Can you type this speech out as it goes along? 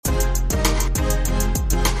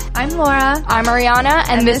I'm Laura. I'm Ariana,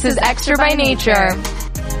 and this is Extra by Nature.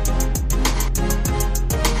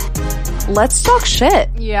 Let's talk shit.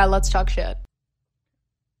 Yeah, let's talk shit.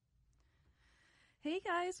 Hey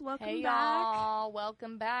guys, welcome Hey back. y'all,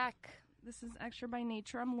 welcome back. This is Extra by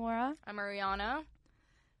Nature. I'm Laura. I'm Ariana.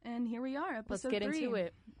 And here we are, episode Let's get 3. into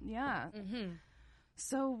it. Yeah. Mm-hmm.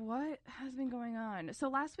 So what has been going on? So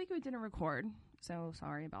last week we didn't record, so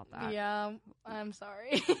sorry about that. Yeah, I'm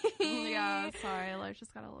sorry. Yeah, sorry. Life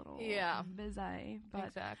just got a little busy. But,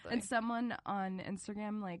 exactly. And someone on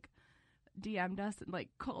Instagram, like, DM'd us and, like,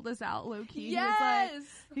 called us out low-key. Yes!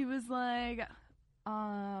 He was like,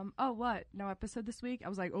 oh, what? No episode this week? I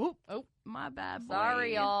was like, oh, my bad, boy.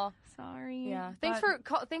 Sorry, y'all. Sorry. Yeah. Thanks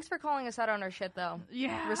for calling us out on our shit, though.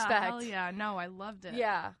 Yeah. Respect. Hell yeah. No, I loved it.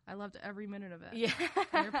 Yeah. I loved every minute of it. Yeah.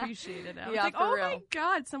 I appreciated it. I was Yeah, like, for oh real. my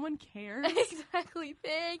God, someone cares. Exactly.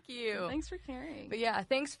 Thank you. Thanks for caring. But yeah,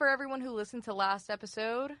 thanks for everyone who listened to last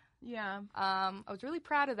episode. Yeah. I was really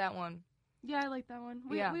proud of that one. Yeah, I like that one.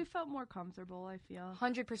 We felt more comfortable, I feel.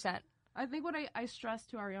 100%. I think what I stress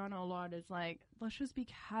to Ariana a lot is, like, let's just be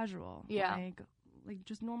casual. Yeah. Like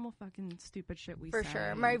just normal fucking stupid shit we say. For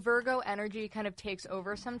sure. My Virgo energy kind of takes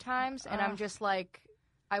over sometimes, and I'm just like,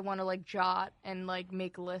 I want to like jot and like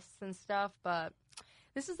make lists and stuff, but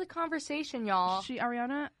this is the conversation, y'all.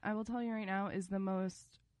 Ariana, I will tell you right now, is the most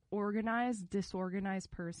organized,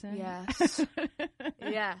 disorganized person. Yes.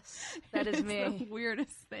 Yes. That is It's me. the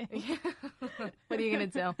weirdest thing. What are you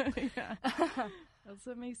going to do? Yeah. That's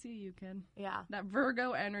what makes you kid. Yeah. That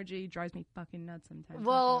Virgo energy drives me fucking nuts sometimes.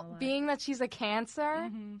 Well, being that she's a Cancer,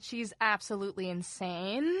 Mm-hmm. she's absolutely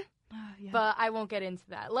insane, yeah. but I won't get into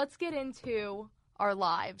that. Let's get into our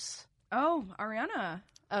lives. Oh, Ariana.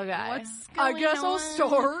 Okay. What's going I guess on? I'll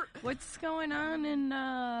start. What's going on in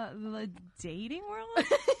the dating world?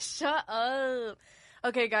 Shut up.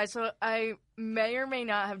 Okay, guys, so I may or may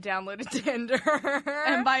not have downloaded Tinder.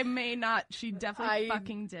 And by may not, she definitely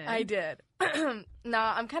fucking did. I did.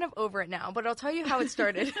 Nah, I'm kind of over it now, but I'll tell you how it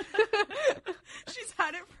started. She's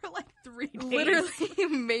had it for like 3 days. Literally,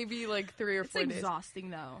 maybe like 3 or 4 It's days. exhausting,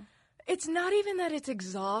 though. It's not even that it's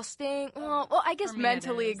exhausting. Well, I guess For me,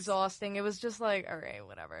 mentally it is. exhausting. It was just like, all right,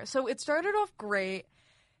 whatever. So it started off great.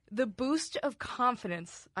 The boost of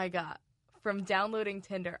confidence I got from downloading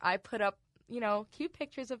Tinder, I put up, cute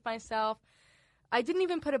pictures of myself. I didn't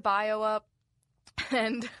even put a bio up.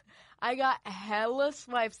 And I got hella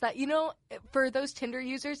swipes that, for those Tinder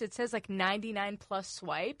users, it says like 99 plus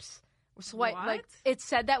swipes. Like What? it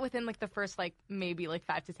said that within like the first like maybe like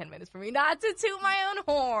 5 to 10 minutes for me. Not to toot my own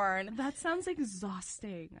horn. That sounds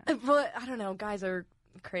exhausting. But I don't know, guys are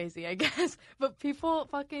crazy, I guess. But people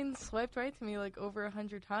fucking swiped right to me like over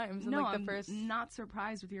 100 times in like the first. I'm not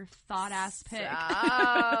surprised with your thought-ass pic.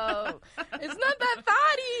 Oh, it's not that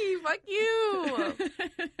thoughty. Fuck you.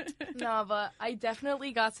 No, but I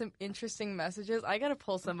definitely got some interesting messages. I gotta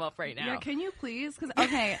pull some up right now. Yeah, can you please? Because,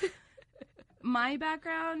 okay, my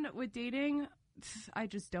background with dating, I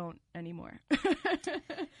just don't anymore.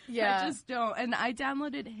 Yeah. I just don't. And I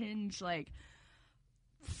downloaded Hinge, like,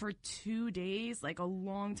 for 2 days, like, a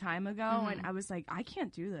long time ago, and I was like, I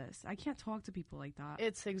can't do this. I can't talk to people like that.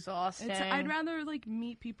 It's exhausting. I'd rather, like,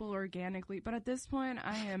 meet people organically, but at this point,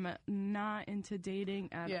 I am not into dating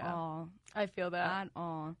at all. I feel that. At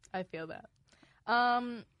all. I feel that. I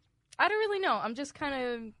don't really know. I'm just kind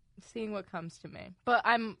of seeing what comes to me. But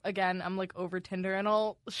I'm like over Tinder, and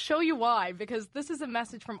I'll show you why, because this is a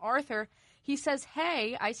message from Arthur. He says,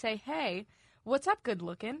 hey. I say, hey. What's up, good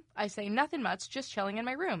looking? I say, nothing much, just chilling in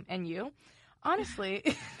my room. And you?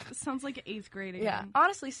 Honestly. Sounds like 8th grade again. Yeah,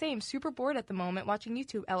 honestly, same. Super bored at the moment watching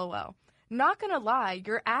YouTube, LOL. Not gonna lie,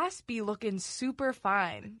 your ass be looking super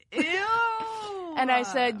fine. Ew! And I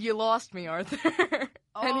said, you lost me, Arthur.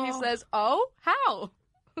 And he says, oh? How?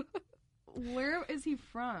 Where is he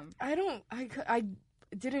from? I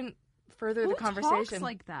didn't further the conversation. Who talks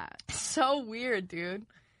like that? So weird, dude.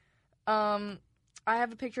 I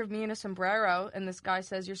have a picture of me in a sombrero, and this guy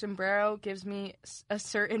says, your sombrero gives me a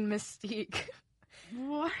certain mystique.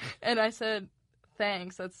 What? And I said,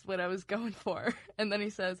 thanks, that's what I was going for. And then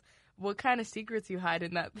he says, what kind of secrets you hide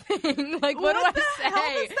in that thing? Like, what do I say?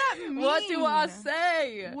 Hell does that mean? What do I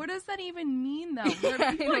say? What does that even mean, though? Where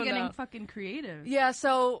people are getting fucking creative. Yeah,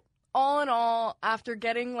 so all in all, after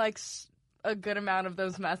getting like a good amount of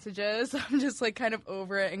those messages, I'm just like kind of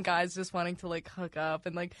over it, and guys just wanting to like hook up.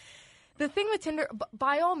 And like the thing with Tinder,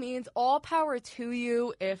 by all means, all power to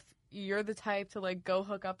you if you're the type to like go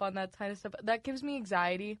hook up on that kind of stuff. That gives me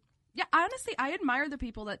anxiety Yeah, honestly, I admire the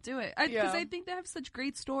people that do it because I think they have such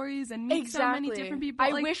great stories and meet so many different people.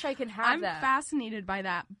 I wish I can have that. I'm fascinated by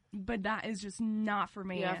that, but that is just not for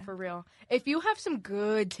me. Yeah, for real. If you have some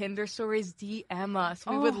good Tinder stories, DM us.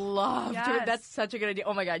 We would love to. That's such a good idea.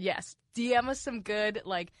 Oh my God, yes. DM us some good,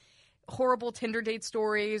 like, horrible Tinder date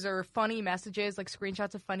stories or funny messages, like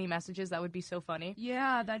screenshots of funny messages. That would be so funny.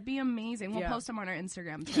 Yeah, that'd be amazing. We'll post them on our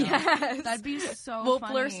Instagram too. Yes. That'd be so We'll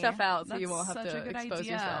funny. blur stuff out so That's you won't have to expose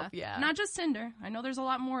yourself. Yeah. Not just Tinder. I know there's a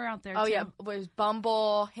lot more out there too. Yeah. There's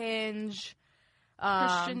Bumble, Hinge,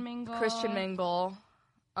 Christian Mingle.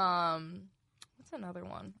 What's another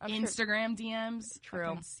one? Instagram DMs. True.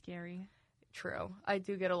 Fucking scary. True. I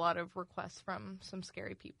do get a lot of requests from some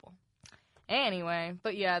scary people. Anyway,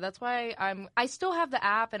 but yeah, that's why I still have the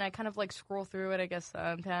app and I kind of like scroll through it, I guess,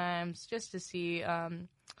 sometimes just to see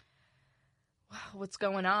what's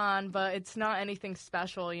going on, but it's not anything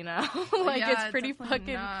special, you know? Like, it's pretty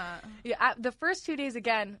fucking not. Yeah, the first 2 days,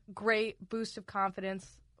 again, great boost of confidence,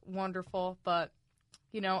 wonderful, but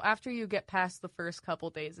you know, after you get past the first couple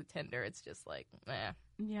days of Tinder, it's just like,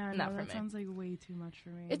 yeah, not for that me. Sounds like way too much for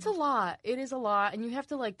me. It's a lot. It is a lot, and you have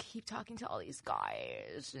to like keep talking to all these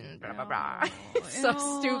guys and blah blah blah. It's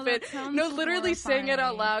so stupid. No, literally saying it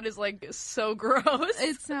out loud is like so gross.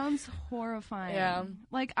 It sounds horrifying. Yeah.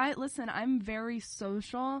 Like I'm very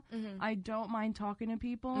social. Mm-hmm. I don't mind talking to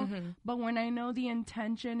people, but when I know the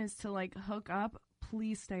intention is to like hook up,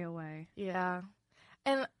 please stay away. Yeah,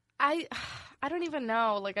 and I don't even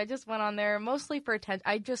know. Like, I just went on there mostly for attention.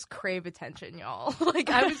 I just crave attention, y'all.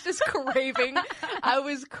 Like, I was just craving. I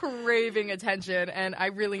was craving attention, and I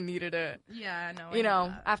really needed it. Yeah, no. You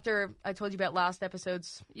know, after I told you about last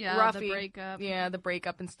episode's roughy, the breakup. Yeah, the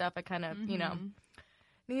breakup and stuff. I kind of, you know,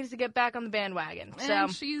 needed to get back on the bandwagon. So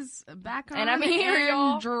and she's back on, and I'm here,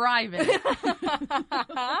 y'all, driving.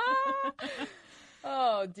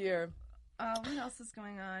 Oh dear. What else is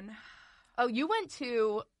going on? Oh, you went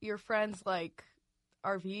to your friend's, like,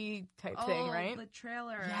 RV type thing, right? The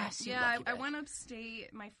trailer. Yes. Yeah, I went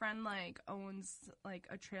upstate. My friend, like, owns, like,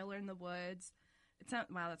 a trailer in the woods.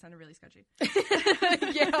 Wow, that sounded really sketchy.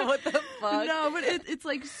 Yeah, what the fuck? No, but it's,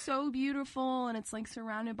 like, so beautiful, and it's, like,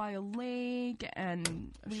 surrounded by a lake,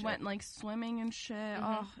 and we went, like, swimming and shit.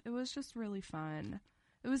 Oh, it was just really fun.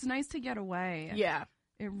 It was nice to get away. Yeah.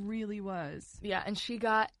 It really was. Yeah, and she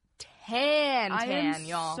got tan,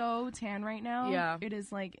 y'all. So tan right now. Yeah. It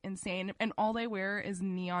is like insane. And all they wear is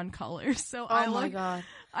neon colors. So my God.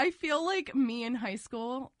 I feel like me in high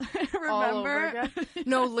school. Remember? All over again.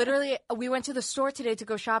 No, literally, we went to the store today to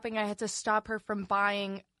go shopping. I had to stop her from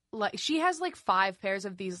buying, like, she has like 5 pairs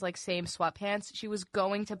of these like same sweatpants. She was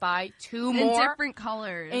going to buy 2 more. In different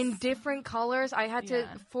colors. In different colors. I had to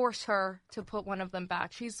force her to put one of them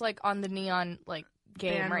back. She's like on the neon like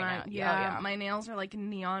game right now. Yeah, my nails are like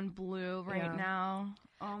neon blue right now.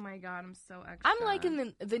 Oh my God, I'm so extra. I'm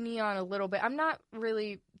liking the neon a little bit. I'm not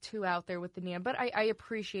really too out there with the neon, but I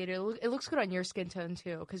appreciate it. It looks good on your skin tone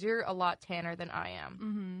too, because you're a lot tanner than I am.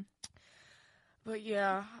 Mm-hmm. But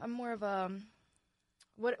yeah, I'm more of a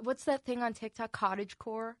what's that thing on TikTok?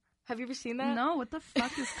 Cottagecore. Have you ever seen that? No, what the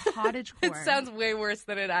fuck is cottagecore? It sounds way worse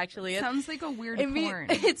than it actually is. Sounds like a weird porn.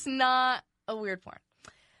 It's not a weird porn.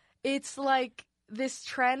 It's like this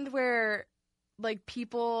trend where, like,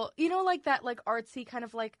 people, you know, like that, like, artsy kind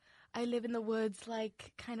of, like, I live in the woods,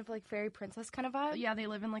 like, kind of, like, fairy princess kind of vibe. Yeah, they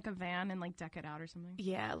live in, like, a van and, like, deck it out or something.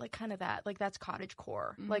 Yeah, like, kind of that. Like, that's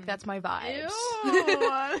cottagecore. Like, that's my vibes.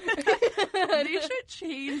 Ew! They should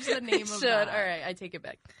change the name of that. All right, I take it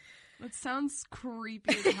back. It sounds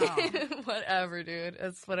creepy as hell. Whatever, dude.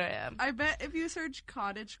 That's what I am. I bet if you search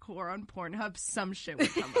cottagecore on Pornhub, some shit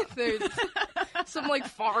would come up. There's some, like,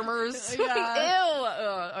 farmers. Yeah. Ew!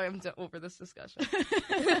 I'm over this discussion.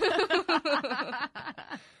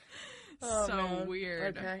 So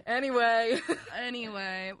weird. Okay. Anyway,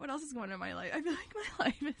 what else is going on in my life? I feel like my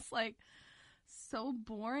life is, like, so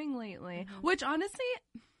boring lately. Which, honestly,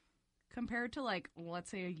 compared to, like, let's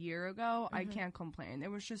say a year ago, I can't complain.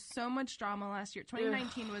 There was just so much drama last year.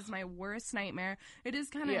 2019 was my worst nightmare. It is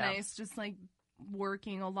kind of nice just, like,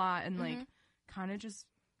 working a lot and, like, kind of just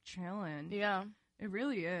chilling. Yeah. It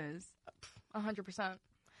really is. 100%.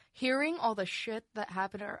 Hearing all the shit that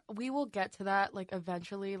happened to her, we will get to that, like,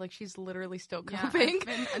 eventually. Like, she's literally still coping.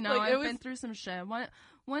 I've been through some shit.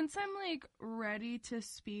 Once I'm, like, ready to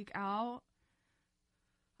speak out,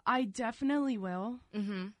 I definitely will.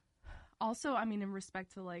 Mm-hmm. Also, I mean, in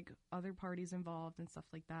respect to, like, other parties involved and stuff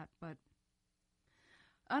like that, but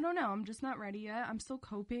I don't know. I'm just not ready yet. I'm still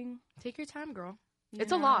coping. Take your time, girl.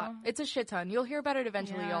 It's a lot. It's a shit ton. You'll hear about it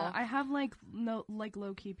eventually, y'all. I have, like,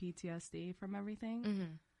 low-key PTSD from everything. Mm-hmm.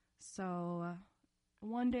 So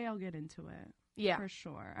one day I'll get into it. Yeah. For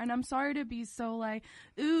sure. And I'm sorry to be so like,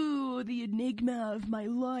 ooh, the enigma of my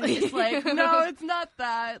life. It's like, no, it's not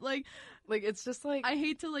that. Like, it's just like, I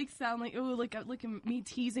hate to like sound like, ooh, like look at me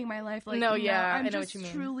teasing my life. Like, no, yeah, I'm I know just what you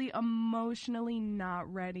mean. Truly emotionally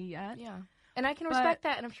not ready yet. Yeah. And I can respect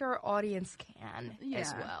that, and I'm sure our audience can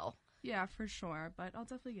as well. Yeah, for sure. But I'll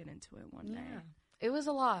definitely get into it one day. It was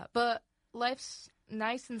a lot, but life's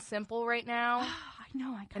nice and simple right now. I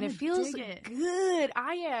know, I kind of and it feels dig it. good.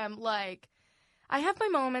 I am like, I have my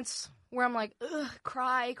moments where I'm like, ugh,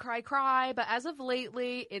 cry. But as of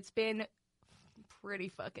lately, it's been pretty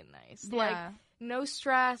fucking nice. Yeah. Like, no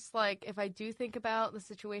stress. Like, if I do think about the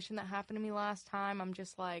situation that happened to me last time, I'm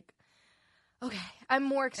just like, okay, I'm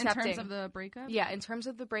more accepting. In terms of the breakup? Yeah, in terms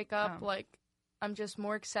of the breakup, like, I'm just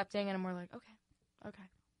more accepting, and I'm more like, okay.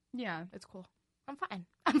 Yeah. It's cool.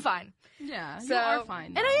 I'm fine. Yeah, so, you are fine.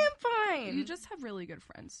 And I am fine. You just have really good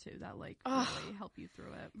friends, too, that, like, really help you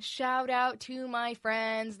through it. Shout out to my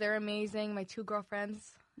friends. They're amazing. My 2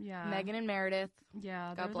 girlfriends. Yeah. Megan and Meredith.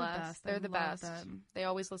 Yeah, God bless. The best. They're the best. Them. They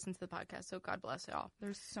always listen to the podcast, so God bless y'all.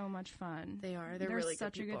 They're so much fun. They are. They're really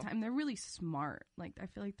such good a good time. They're really smart. Like, I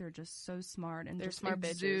feel like they're just so smart and they're just smart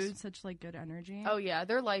exude bitches. Such like good energy. Oh yeah,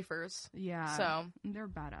 they're lifers. Yeah. So they're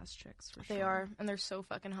badass chicks for sure. They are, and they're so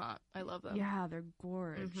fucking hot. I love them. Yeah, they're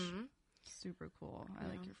gorgeous. Mm-hmm. super cool. I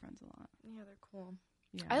like your friends a lot. Yeah, they're cool.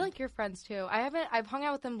 Yeah. I like your friends too. I've hung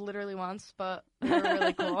out with them literally once, but they're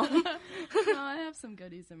really cool. No, I have some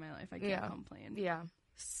goodies in my life. I can't complain. Yeah.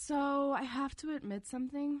 So I have to admit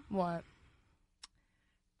something. What?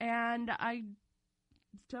 And I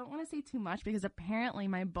don't want to say too much because apparently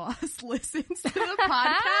my boss listens to the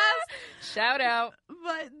podcast. Shout out.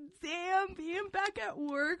 But damn, being back at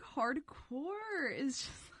work hardcore is just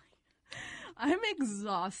like, I'm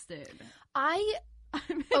exhausted. I'm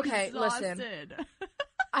okay, exhausted. Listen.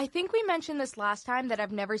 I think we mentioned this last time that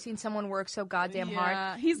I've never seen someone work so goddamn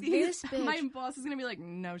hard. He's bitch. My boss is gonna be like,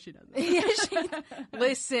 no, she doesn't.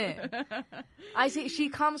 Listen, I see. She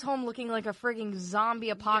comes home looking like a frigging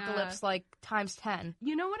zombie apocalypse, like times 10.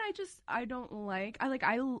 You know what? I don't like.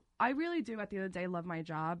 I really do. At the end of the day, love my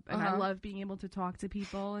job, and I love being able to talk to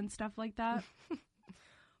people and stuff like that.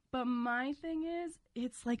 But my thing is,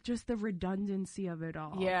 it's like just the redundancy of it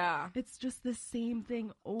all. Yeah. It's just the same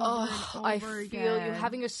thing over and over again. I feel you.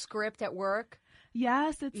 Having a script at work.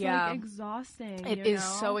 Yes, it's like exhausting. It is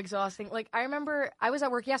so exhausting. Like, I remember I was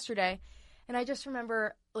at work yesterday, and I just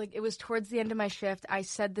remember, like, it was towards the end of my shift. I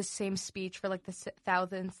said the same speech for, like, the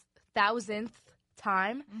thousandth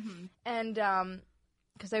time. Mm-hmm. And,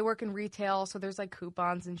 because I work in retail, so there's, like,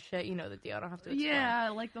 coupons and shit. You know the deal. I don't have to explain. Yeah,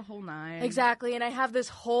 like the whole nine. Exactly. And I have this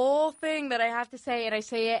whole thing that I have to say, and I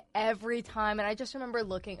say it every time. And I just remember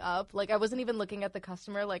looking up. Like, I wasn't even looking at the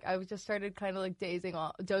customer. Like, I just started kind of, like,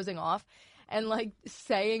 dozing off and, like,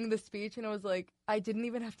 saying the speech. And I was like, I didn't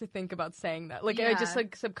even have to think about saying that. Like, I just,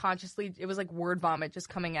 like, subconsciously, it was, like, word vomit just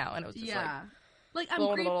coming out. And it was just, like,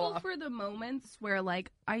 I'm grateful for the moments where,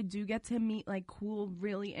 like, I do get to meet, like, cool,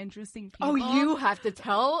 really interesting people. Oh, you have to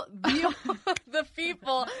tell the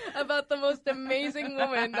people about the most amazing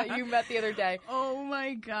woman that you met the other day. Oh,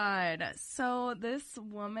 my God. So this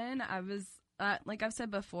woman, I was, like I've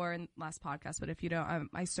said before in last podcast, but if you don't,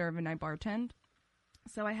 I serve and I bartend.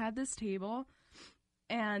 So I had this table,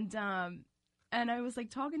 and I was, like,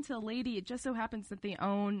 talking to a lady. It just so happens that they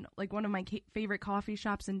own, like, one of my favorite coffee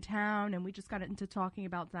shops in town, and we just got into talking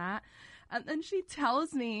about that. And then she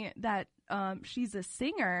tells me that she's a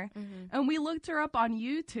singer, and we looked her up on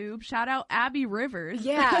YouTube. Shout out Abby Rivers.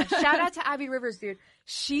 Yeah, shout out to Abby Rivers, dude.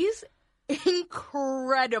 She's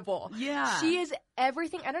incredible. Yeah. She is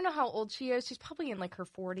everything. I don't know how old she is. She's probably in, like, her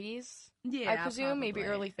 40s. Yeah, I presume, probably. maybe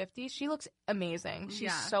early 50s. She looks amazing. She's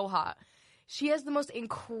Yeah. so hot. She has the most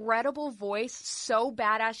incredible voice, so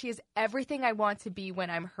badass. She has everything I want to be when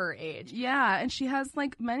I'm her age. Yeah, and she has,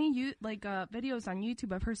 like, many videos on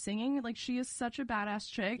YouTube of her singing. Like, she is such a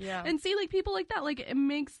badass chick. Yeah. And see, like, people like that, like, it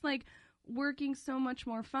makes, like, working so much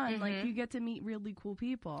more fun. Like, you get to meet really cool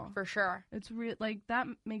people. For sure. It's real, like, that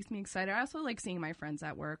makes me excited. I also like seeing my friends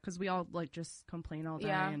at work because we all, like, just complain all day.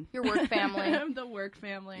 Yeah, and your work family. The work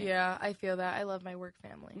family. Yeah, I feel that. I love my work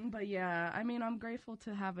family. But yeah, I mean, I'm grateful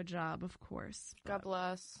to have a job, of course. God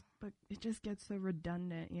bless. But it just gets so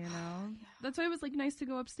redundant, you know? Yeah. That's why it was, like, nice to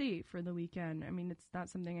go upstate for the weekend. I mean, it's not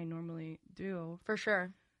something I normally do. For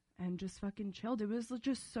sure. And just fucking chilled. It was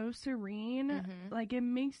just so serene. Like, it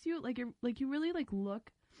makes you, like, you really, like,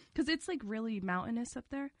 look, because it's, like, really mountainous up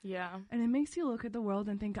there. Yeah. And it makes you look at the world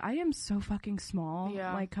and think, I am so fucking small.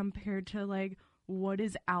 Yeah. Like, compared to, like, what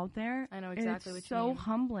is out there. I know exactly what you mean. It's so mean.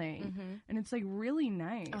 humbling. And it's, like, really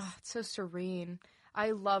nice. Oh, it's so serene.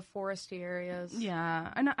 I love foresty areas.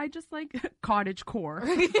 Yeah, and I just like cottage core.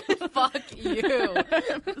 Fuck you.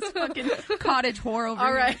 This fucking cottage whore over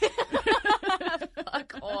All right. here.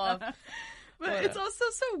 Fuck off. But it's also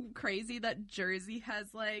so crazy that Jersey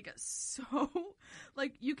has, like, so,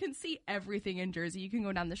 like, you can see everything in Jersey. You can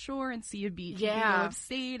go down the shore and see a beach. You can go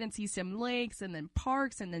upstate and see some lakes and then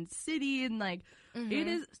parks and then city and, like,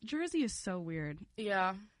 Jersey is so weird.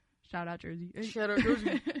 Yeah. Shout out Jersey. Shout out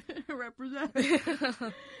Jersey. Represent.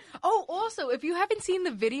 Oh, also, if you haven't seen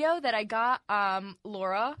the video that I got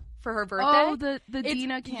Laura for her birthday. Oh, the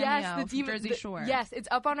Dina cameo. Yes, the Jersey Shore. Yes, it's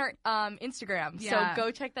up on our Instagram. Yeah. So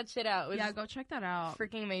go check that shit out. It was go check that out.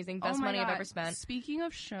 freaking amazing. Best my money I've God. ever spent. Speaking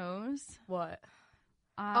of shows, What?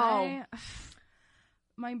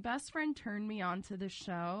 My best friend turned me on to the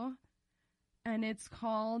show, and it's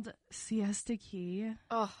called Siesta Key.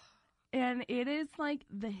 Oh. And it is like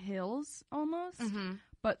The Hills almost,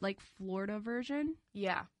 but like Florida version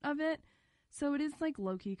Yeah. of it. So it is like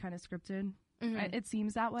low-key kind of scripted. It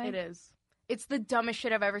seems that way. It is. It's the dumbest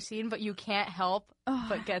shit I've ever seen, but you can't help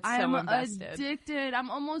but get so I'm invested. addicted.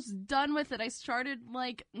 I'm almost done with it. I started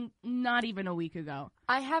like not even a week ago.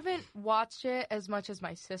 I haven't watched it as much as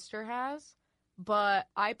my sister has, but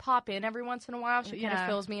I pop in every once in a while. She kind of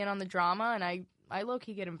fills me in on the drama, and I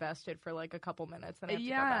low-key get invested for like a couple minutes, and I have to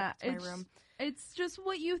go back to my room. It's just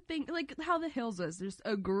what you think, like how The Hills is. There's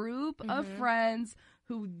a group of friends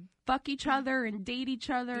who fuck each other and date each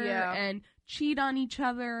other and cheat on each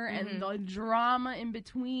other and the drama in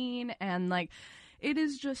between. And like, it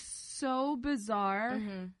is just so bizarre.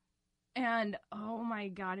 And oh my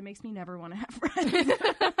God, it makes me never want to have friends.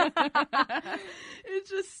 It's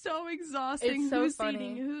just so exhausting. It's so who's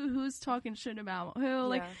funny. eating who's talking shit about who.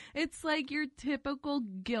 Like, it's like your typical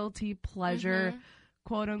guilty pleasure,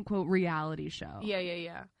 quote unquote, reality show.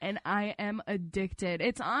 Yeah. And I am addicted.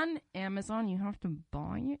 It's on Amazon. You have to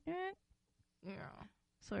buy it. Yeah.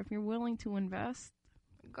 So if you're willing to invest,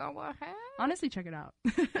 Go ahead. honestly, check it out.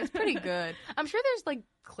 It's pretty good. I'm sure there's like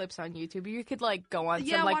clips on YouTube. You could like go on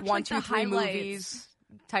some like watch, 1, like, 2, the 3 highlights. movies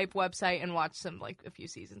type website and watch some like a few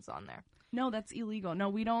seasons on there. No, that's illegal. No,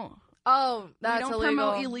 we don't. Oh, that's we don't illegal.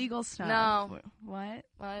 promote illegal stuff. No. What?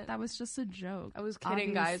 What? That was just a joke. I was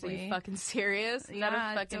kidding, guys. Are obviously. you fucking serious? Not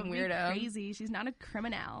a fucking don't weirdo. Be crazy. She's not a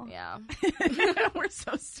criminal. Yeah. We're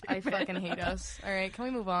so stupid. I fucking hate us. All right, can we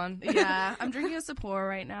move on? Yeah, I'm drinking a Sapporo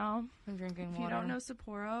right now. I'm drinking If water. you don't know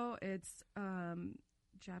Sapporo, it's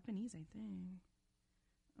Japanese, I think.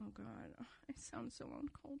 Oh God, I sound so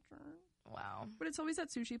uncultured. Wow. But it's always at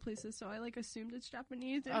sushi places, so I like assumed it's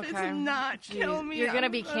Japanese. If Okay. it's not, kill me. You're gonna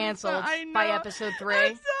be canceled I know. by episode 3.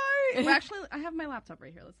 I'm sorry. Well, actually, I have my laptop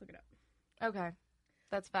right here. Let's look it up. Okay.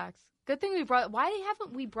 That's facts. Good thing we brought. Why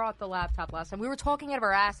haven't we brought the laptop last time? We were talking out of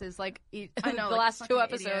our asses like I know, the like last 2 fucking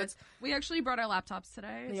episodes. idiots. We actually brought our laptops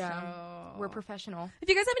today. Yeah. So We're professional. if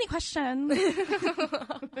you guys have any questions,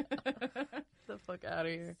 The fuck out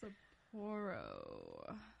of here.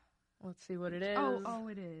 Sapporo. Let's see what it is. Oh,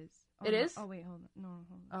 it is. Oh, It no. is? Oh, wait, hold on. No,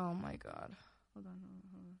 hold on. Oh my god. Hold on.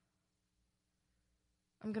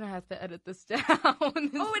 I'm gonna have to edit this down. Oh,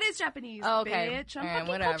 it is Japanese. Oh, okay. Bitch. I'm All right, fucking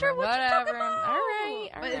whatever, cultured. What you whatever. talking about? All right,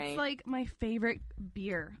 all But right. it's like my favorite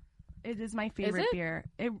beer. It is my favorite it? beer.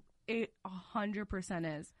 It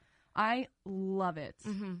 100% is. I love it.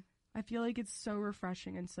 Mm-hmm. I feel like it's so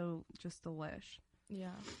refreshing and so just delish. Yeah.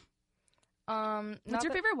 What's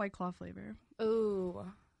your favorite White Claw flavor? Ooh,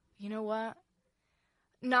 you know what?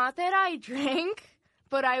 Not that I drink,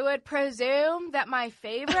 but I would presume that my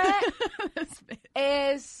favorite This bitch.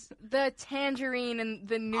 is the tangerine and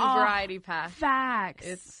the new variety pack. Facts.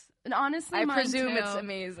 It's. And honestly, I mine presume too. it's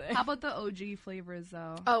amazing. How about the OG flavors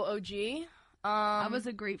though? Oh, OG. I was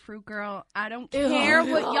a grapefruit girl. I don't Ew. care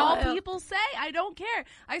what y'all Ew. people say. I don't care.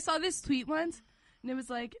 I saw this tweet once, and it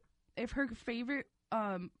was like, if her favorite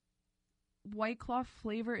White Claw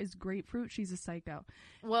flavor is grapefruit, she's a psycho.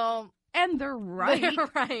 Well, And they're right. they're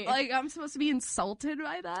right. Like, I'm supposed to be insulted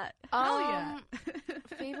by that? Hell yeah.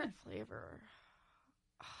 Favorite flavor.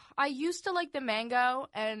 I used to like the mango,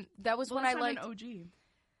 and that was when I liked. an OG.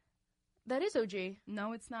 That is OG.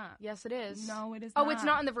 No, it's not. Yes, it is. No, it is not. Oh, it's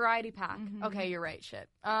not in the variety pack. Mhm. Okay, you're right. Shit.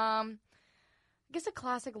 I guess a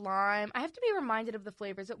classic lime. I have to be reminded of the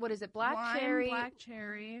flavors. What is it? Black Lime, cherry. black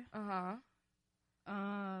cherry, Uh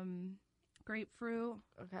huh. grapefruit,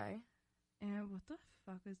 Okay. and what the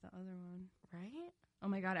fuck is the other one? Right. Oh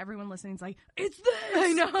my god, everyone listening is like, it's this!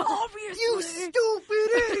 I know. Obviously! You stupid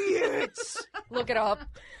idiots! Look it up.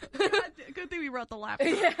 Good thing we wrote the laptop.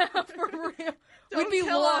 Yeah, for real. Don't We'd be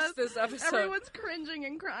kill lost us. this episode. Everyone's cringing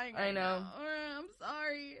and crying. I right know. now. I'm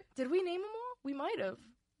sorry. Did we name them all? We might have.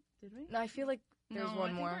 Did we? No, I feel like there's no, one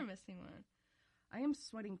I more. think we're missing one. I am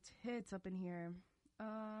sweating tits up in here.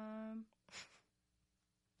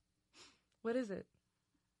 What is it?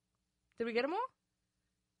 Did we get them all?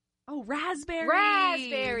 Oh, raspberry.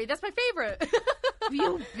 Raspberry. That's my favorite.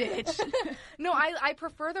 You bitch. No, I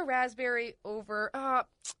prefer the raspberry over. How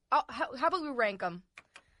about we rank them?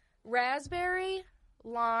 Raspberry,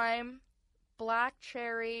 lime, black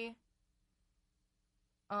cherry,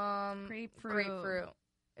 grapefruit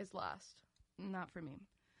is last. Not for me.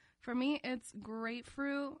 For me, it's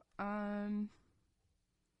grapefruit,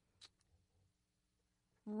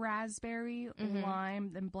 raspberry,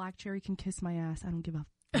 lime, then black cherry can kiss my ass. I don't give a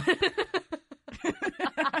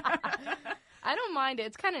I don't mind it.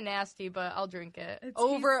 It's kind of nasty, but I'll drink it. It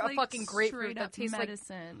over tastes a like fucking grapefruit that tastes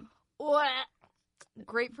medicine. like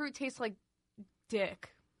grapefruit tastes like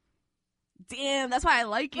dick. Damn, that's why I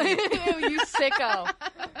like it. You sicko.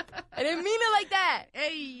 I didn't mean it like that.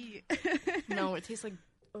 Hey. No, it tastes like,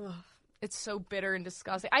 ugh. It's so bitter and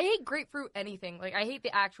disgusting. I hate grapefruit anything. Like, I hate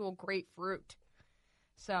the actual grapefruit.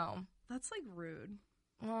 So. That's like rude.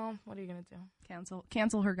 Well, what are you going to do?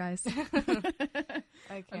 Cancel her, guys. I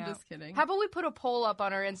can't. I'm just kidding. How about we put a poll up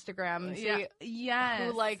on our Instagram and see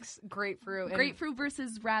who likes grapefruit? Grapefruit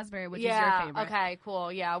versus raspberry, which is your favorite. Okay,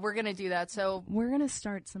 cool. Yeah, we're going to do that. So we're going to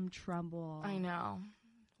start some trouble. I know.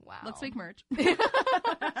 Wow. Let's make merch. All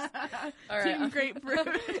right. Team grapefruit.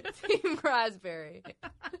 Team raspberry.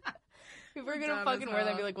 People are going to fucking wear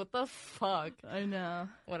that and be like, what the fuck? I know.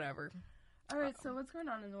 Whatever. All right, so what's going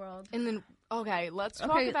on in the world? And then, let's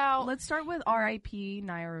talk about... Let's start with R.I.P.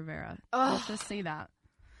 Naya Rivera. Let's just say that.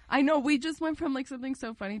 I know, we just went from, like, something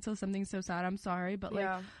so funny to something so sad. I'm sorry, but, like,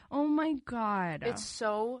 oh, my God. It's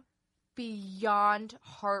so beyond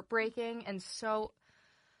heartbreaking and so...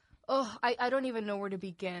 I don't even know where to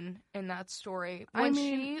begin in that story.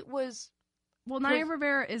 She was... Well, Naya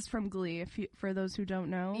Rivera is from Glee, for those who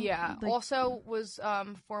don't know. Yeah. Like, also was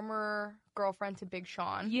former girlfriend to Big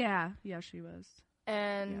Sean. Yeah. Yeah, she was.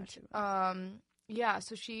 And,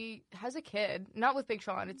 so she has a kid. Not with Big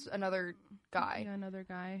Sean. It's another guy. Yeah, another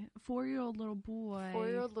guy. 4-year-old little boy.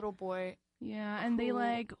 4-year-old little boy. Yeah, and they,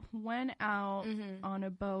 like, went out on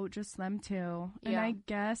a boat, just them two. And I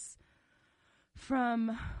guess...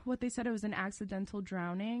 From what they said, it was an accidental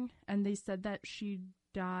drowning, and they said that she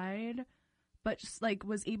died, but just, like,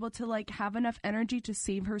 was able to, like, have enough energy to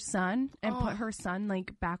save her son and put her son,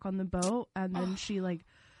 like, back on the boat, and then she, like,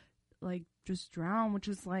 just drowned, which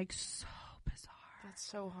is, like, so bizarre. That's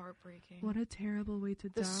so heartbreaking. What a terrible way to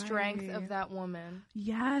die. The strength of that woman.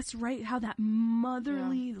 Yes, right, how that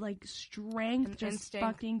motherly, like, strength just instinct.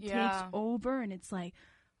 Fucking takes over, and it's like...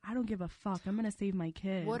 I don't give a fuck. I'm gonna save my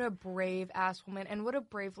kid. What a brave ass woman, and what a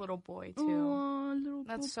brave little boy too. Aww, little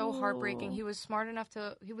That's so heartbreaking. He was smart enough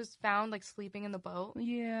to. He was found like sleeping in the boat.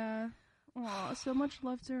 Yeah. Aw, so much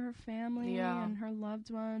love to her family and her loved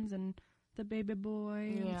ones and the baby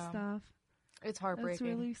boy and stuff. It's heartbreaking. It's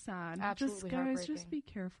really sad. Absolutely guys, heartbreaking. just be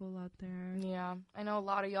careful out there. Yeah, I know a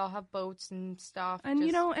lot of y'all have boats and stuff. And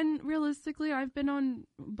you know, and realistically, I've been on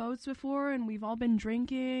boats before, and we've all been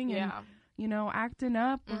drinking. And, you know, acting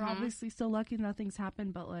up. We're obviously still lucky nothing's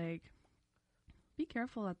happened, but, like, be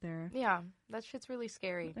careful out there. Yeah, that shit's really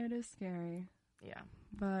scary. It is scary. Yeah.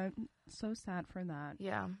 But so sad for that.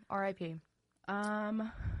 Yeah, R.I.P.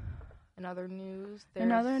 Another news.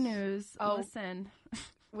 Oh. Listen.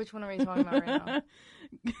 Which one are we talking about right now?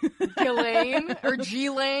 Ghislaine or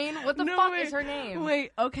G-Lane? What the fuck is her name? Wait,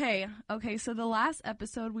 okay, so the last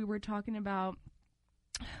episode we were talking about...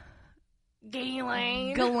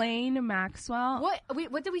 Ghislaine Maxwell.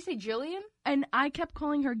 What did we say, Jillian? And I kept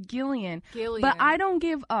calling her Gillian. Gillian. But I don't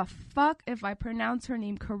give a fuck if I pronounce her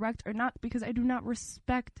name correct or not because I do not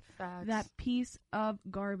respect that piece of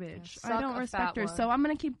garbage. Yeah, I don't respect her. So I'm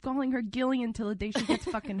going to keep calling her Gillian till the day she gets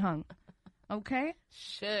fucking hung. Okay?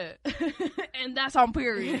 Shit. And that's on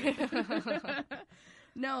period.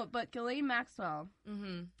 No, but Ghislaine Maxwell.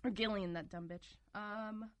 Or Gillian, that dumb bitch.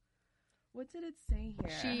 What did it say here?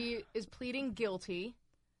 She is pleading guilty.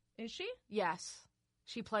 Is she? Yes.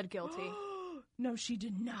 She pled guilty. No, she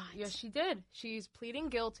did not. Yes, she did. She's pleading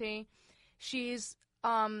guilty. She's,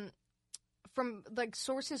 from, like,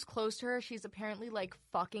 sources close to her, she's apparently, like,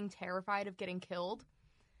 fucking terrified of getting killed.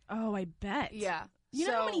 Oh, I bet. Yeah. You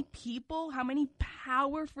know how many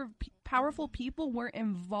powerful people were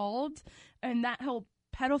involved in that whole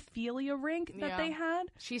pedophilia ring that they had?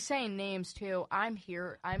 She's saying names too. I'm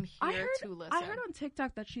here to listen. I heard on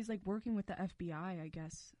TikTok that she's like working with the FBI, I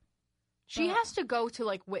guess. She has to go to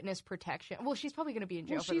like witness protection. Well, she's probably going to be in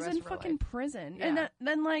jail for the rest of her life. She's in fucking prison. Yeah. And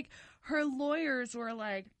then like her lawyers were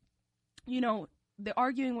like, you know, they're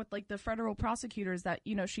arguing with like the federal prosecutors that,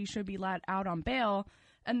 you know, she should be let out on bail.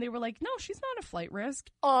 And they were like, no, she's not a flight risk.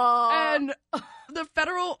 Oh. And the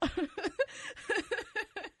federal,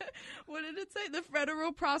 what did it say? The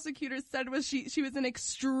federal prosecutor said she was an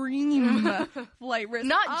extreme flight risk.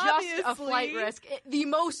 Not Obviously, just a flight risk, the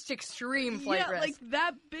most extreme flight risk. Like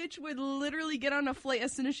that bitch would literally get on a flight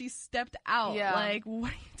as soon as she stepped out. Yeah. Like,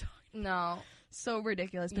 what are you talking? No. So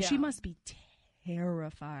ridiculous. But Yeah. she must be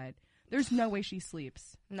terrified. There's no way she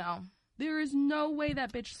sleeps. No. There is no way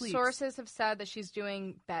that bitch sleeps. Sources have said that she's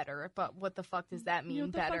doing better, but what the fuck does that mean,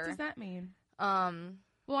 What the better? fuck does that mean? Um,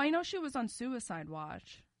 Well, I know she was on suicide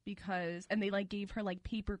watch and they like gave her like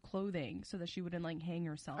paper clothing so that she wouldn't like hang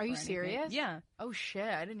herself. Are you or anything. serious? Yeah. oh shit,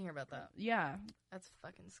 I didn't hear about that. Yeah. That's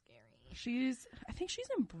fucking scary. I think she's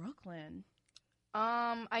in Brooklyn.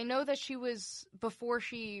 I know that she was, before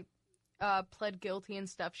she pled guilty and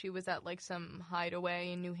stuff, she was at like some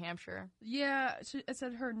hideaway in New Hampshire. Yeah, it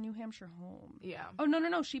said her New Hampshire home. Yeah. Oh,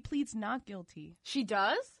 no. She pleads not guilty. She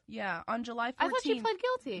does? Yeah, on July 14th. I thought she pled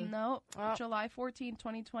guilty. No, Oh. July 14th,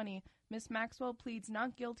 2020. Miss Maxwell pleads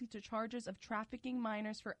not guilty to charges of trafficking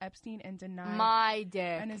minors for Epstein and My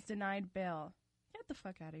dick. and is denied bail. Get the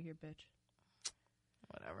fuck out of here, bitch.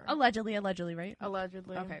 Whatever. Allegedly, right?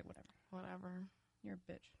 Allegedly. Okay, whatever. Whatever. You're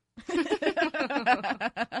a bitch.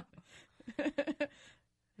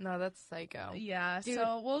 No, that's psycho. Yeah, Dude.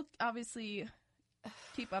 so we'll obviously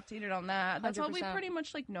keep updated on that. That's all we 100%. pretty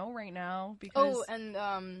much like know right now because Oh,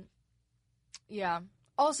 and yeah.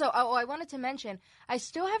 Also, I wanted to mention, I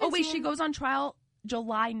still haven't wait, seen... she goes on trial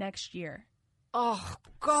July next year. Oh,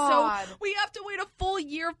 God. So we have to wait a full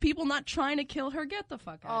year of people not trying to kill her. Get the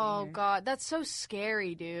fuck out of Oh, here. God. That's so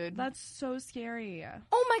scary, dude. That's so scary.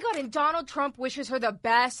 Oh, my God. And Donald Trump wishes her the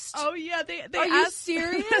best. Oh yeah, they Are you asked,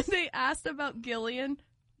 serious? They asked about Gillian.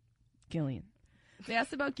 They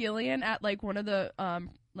asked about Gillian at like one of the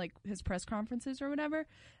like his press conferences or whatever,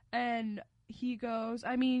 and he goes,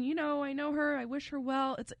 I mean, you know, I know her. I wish her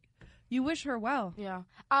well. It's you wish her well. Yeah.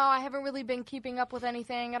 Oh, I haven't really been keeping up with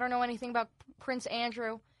anything. I don't know anything about Prince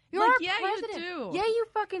Andrew. You're Like, our yeah, you president. do. Yeah, you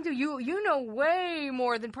fucking do. You know way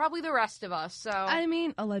more than probably the rest of us. So I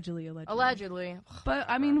mean, allegedly. allegedly. But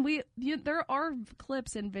I mean, there are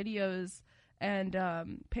clips and videos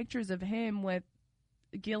and pictures of him with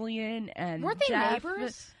Gillian and Weren't they Jeff.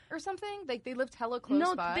 neighbors or something? Like they lived hella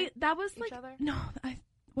close by. That was each like other? no.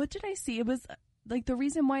 What did I see? It was like the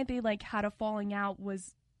reason why they like had a falling out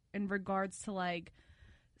was in regards to like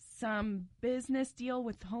some business deal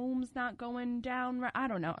with homes not going down. I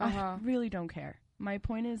don't know. I really don't care. My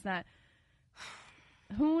point is that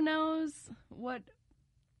who knows what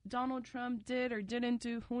Donald Trump did or didn't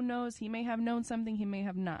do? Who knows? He may have known something. He may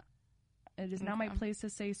have not. It is not my place to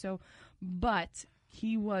say so, but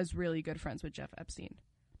he was really good friends with Jeff Epstein.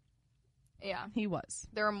 Yeah. He was.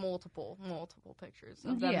 There are multiple pictures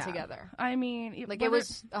of them together. I mean, Like it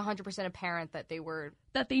was 100% apparent that they were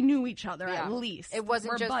that they knew each other Yeah. at least. It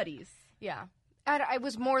wasn't We're just- buddies. yeah. It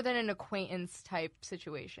was more than an acquaintance type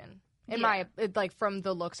situation. Yeah. Like from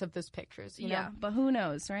the looks of those pictures, you Yeah, know. but who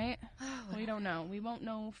knows, right? We don't know. We won't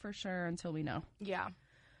know for sure until we know. Yeah.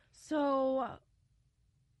 So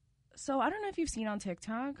I don't know if you've seen on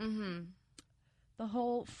TikTok the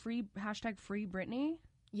whole free Britney.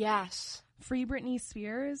 Yes. Free Britney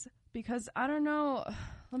Spears, because I don't know.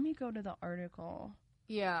 Let me go to the article.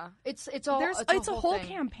 Yeah. It's a whole thing.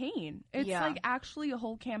 campaign. It's Yeah. like actually a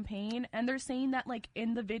whole campaign, and they're saying that like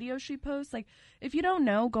in the video she posts, like if you don't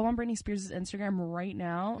know, go on Britney Spears' Instagram right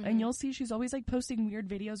now and you'll see she's always like posting weird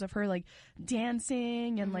videos of her like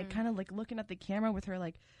dancing and like kind of like looking at the camera with her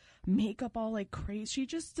like makeup all like crazy. She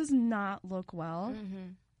just does not look well.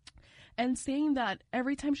 And saying that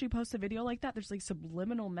every time she posts a video like that, there's like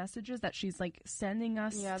subliminal messages that she's like sending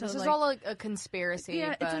us. Yeah, to, this is like, all a conspiracy.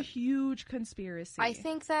 yeah, but it's a huge conspiracy. I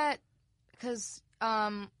think that because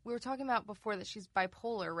we were talking about before that she's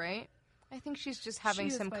bipolar, right? I think she's just having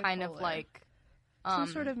She is some kind of bipolar. like some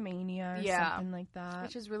sort of mania or something like that.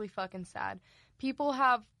 which is really fucking sad. People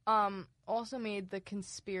have also made the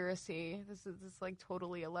conspiracy. This is like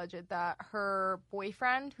totally alleged that her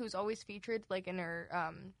boyfriend, who's always featured like in her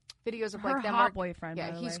videos of Her like them, hot boyfriend.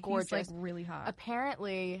 yeah, by the he's way. gorgeous. He's like really hot.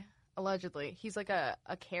 apparently, allegedly, he's like a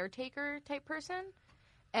caretaker type person.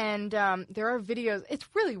 And there are videos. It's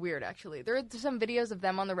really weird, actually. There are some videos of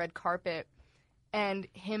them on the red carpet and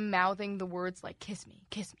him mouthing the words like "kiss me,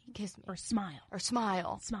 kiss me, kiss me," or smile. or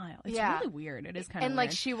 "smile." Smile. It's Yeah. really weird. It is kind of And like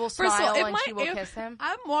weird. she will First smile of all, and she will kiss him.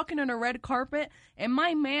 I'm walking on a red carpet and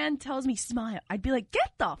my man tells me smile, I'd be like,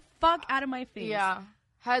 get the fuck out of my face. Yeah.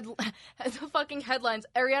 The fucking headlines.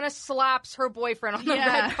 Ariana slaps her boyfriend on the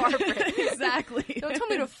red carpet. Exactly. Don't tell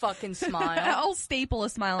me to fucking smile. I'll staple a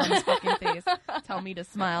smile on his fucking face. Tell me to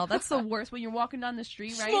smile. That's the worst when you're walking down the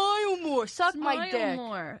street, right? Smile more. Suck Smile my dick.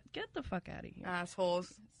 more. Get the fuck out of here.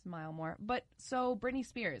 Assholes. Smile more. But so Britney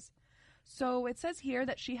Spears. So it says here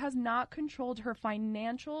that she has not controlled her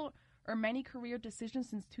financial or many career decisions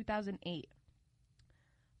since 2008.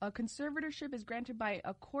 A conservatorship is granted by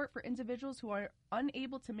a court for individuals who are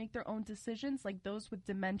unable to make their own decisions, like those with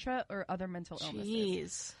dementia or other mental illnesses.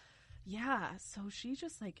 Jeez. Yeah, so she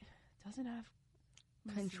just, like, doesn't have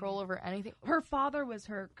Control over anything. Her father was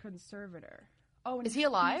her conservator. Oh, and Is he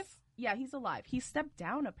alive? Yeah, he's alive. He stepped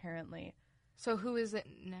down, apparently. So who is it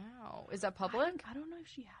now? Is that public? I don't know if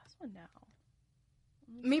she has one now.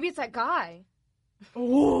 Maybe it's that guy.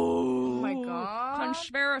 Oh my God.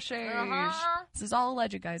 Conspiracy. Uh-huh. This is all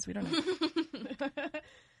alleged, guys. We don't know.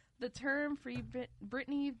 The term Free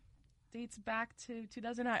Britney dates back to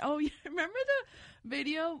 2009. Oh, you remember the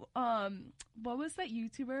video? What was that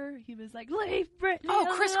YouTuber? He was like, "Leave Britney."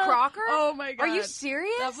 Oh, Chris Crocker? Oh my God. Are you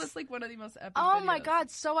serious? That was like one of the most epic Oh videos. my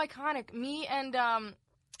God, so iconic. Me and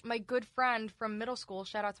my good friend from middle school,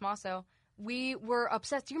 shout out to Maso, we were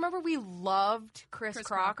obsessed. Do you remember we loved Chris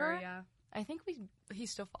Crocker? Yeah. I think he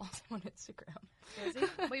still follows him on Instagram. Is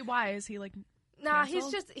he? Wait, why? Is he like Nah,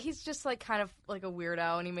 canceled? he's just like kind of like a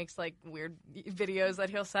weirdo, and he makes like weird videos that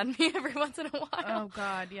he'll send me every once in a while. Oh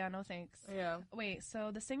God, yeah, no thanks. Yeah. Wait, so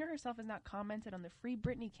the singer herself has not commented on the Free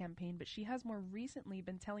Britney campaign, but she has more recently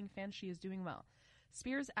been telling fans she is doing well.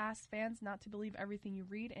 Spears asks fans not to believe everything you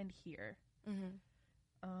read and hear. Mm-hmm.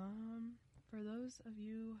 For those of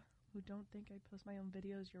you who don't think I post my own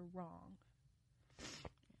videos, you're wrong.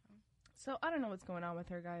 So I don't know what's going on with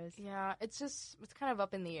her, guys. Yeah, it's kind of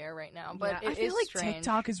up in the air right now, but Yeah, it I feel is like strange.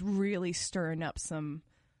 TikTok is really stirring up some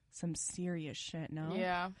serious shit. No.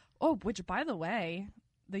 Yeah. Oh, which by the way,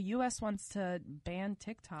 the U.S. wants to ban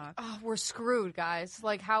TikTok. Oh, we're screwed, guys.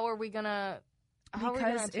 Like, how are we gonna?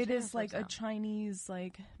 Because it is like a Chinese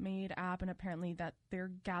like made app, and apparently that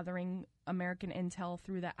they're gathering American intel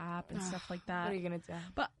through the app and stuff like that. What are you gonna do?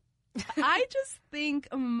 But I just think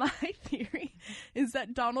my theory is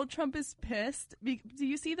that Donald Trump is pissed. Do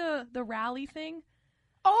you see the rally thing?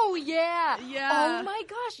 Oh yeah, Yeah. Oh my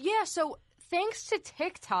gosh, yeah. So thanks to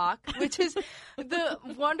TikTok, which is the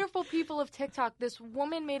wonderful people of TikTok, this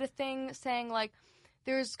woman made a thing saying like,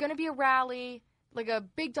 there's gonna be a rally. Like a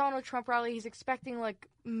big Donald Trump rally, he's expecting like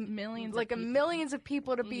Millions, like of people. millions of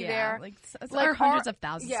people to be there, like or hundreds of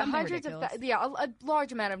thousands, yeah, something hundreds ridiculous. of a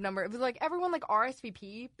large amount of number. It was like everyone like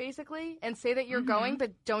RSVP basically and say that you're going,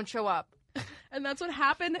 but don't show up. And that's what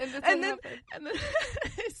happened. And then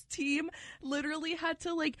his team literally had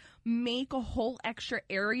to like make a whole extra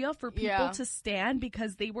area for people to stand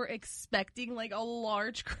because they were expecting like a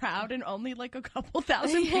large crowd and only like a couple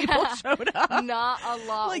thousand people showed up. Not a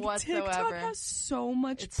lot like, whatsoever. TikTok has so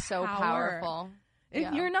much It's so powerful.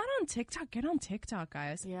 If you're not on TikTok, get on TikTok,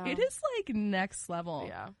 guys. Yeah. It is like next level.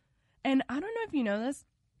 Yeah. And I don't know if you know this.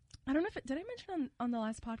 I don't know if did I mention on the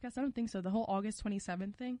last podcast? I don't think so. The whole August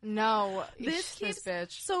 27th thing. No, This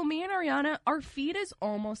bitch. So me and Ariana, our feed is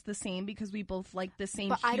almost the same because we both like the same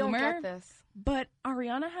But humor. I don't get this. But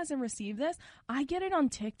Ariana hasn't received this. I get it on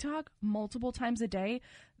TikTok multiple times a day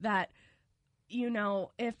that, you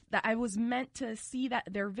know, if that I was meant to see that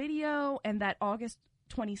their video and that August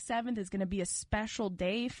 27th is going to be a special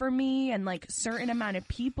day for me and like certain amount of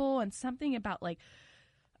people and something about like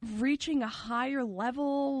reaching a higher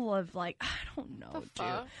level of like I don't know, dude.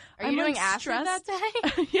 Are I'm, you doing like, acid stressed.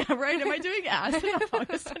 that day? Yeah, right. Am I doing acid on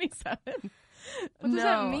August 27th? What does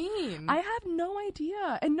that mean? I have no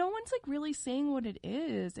idea. And no one's like really saying what it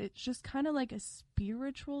is. It's just kind of like a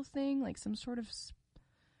spiritual thing, like some sort of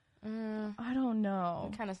I don't know.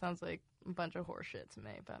 It kind of sounds like a bunch of horseshit to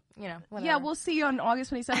me, but you know, whatever. Yeah, we'll see you on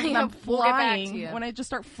August 27th when Yeah, I'm we'll get back to flying. you. When I just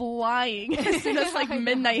start flying as soon as like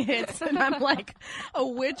midnight hits and I'm like a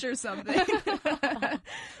witch or something.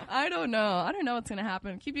 I don't know. I don't know what's going to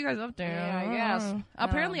happen. Keep you guys up there. Yeah, I guess.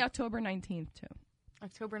 Apparently October 19th too.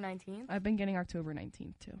 October 19th? I've been getting October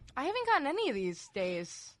 19th too. I haven't gotten any of these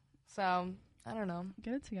days, so I don't know.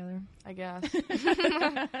 Get it together. I guess.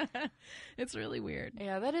 It's really weird.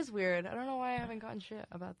 Yeah, that is weird. I don't know why I haven't gotten shit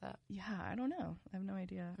about that. Yeah, I don't know. I have no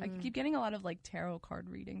idea. I keep getting a lot of like tarot card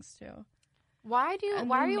readings too. Why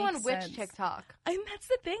And are they you on make witch sense. TikTok? And that's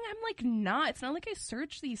the thing. I'm like not. It's not like I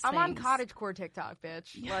search these I'm on things. cottagecore TikTok,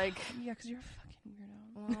 bitch. Yeah, Like, yeah, because you're a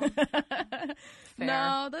fucking weirdo. fair.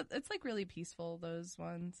 No, it's like really peaceful. Those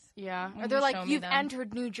ones. yeah. When Or they're you like, show me you've them.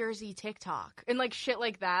 entered New Jersey TikTok. And like shit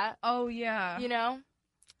like that. Oh yeah. You know?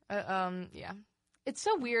 Yeah. It's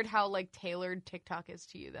so weird how, like, tailored TikTok is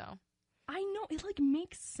to you, though. I know, it, like,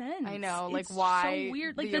 makes sense. I know, like, it's why so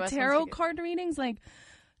weird. the Like, the US wants tarot to get- card readings, like,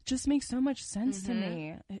 just make so much sense to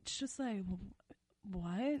me. It's just like, what?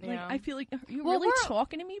 Like, Yeah. I feel like, are you Well, really we're-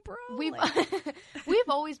 talking to me, bro? We've Like, we've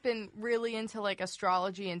always been really into, like,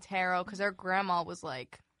 astrology and tarot because our grandma was,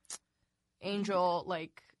 like, angel,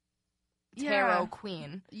 like, tarot Yeah.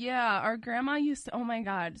 queen. yeah, our grandma used to, oh my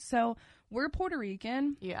God. So, we're Puerto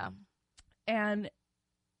Rican, Yeah. and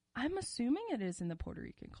I'm assuming it is in the Puerto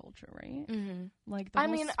Rican culture, right? Mm-hmm. Like, the I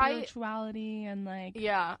whole mean, spirituality and, like,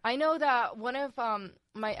 Yeah, I know that one of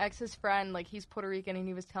my ex's friend, like, he's Puerto Rican, and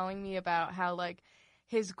he was telling me about how, like,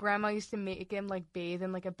 his grandma used to make him, like, bathe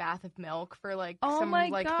in, like, a bath of milk for, like, oh some, my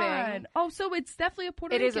like, God. thing. Oh, so it's definitely a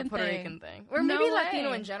Puerto It Rican is a Puerto thing. Rican thing. Or No maybe Latino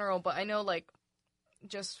way. in general, but I know, like,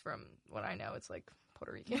 just from what I know, it's, like,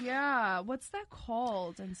 Puerto Rican. Yeah, what's that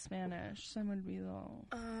called in Spanish? Se me olvidó.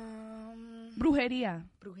 Brujeria.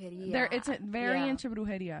 Brujeria. It's a very Yeah. into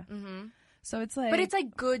brujeria. Mm-hmm. So it's like, But it's,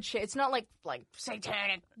 like, good shit. It's not, like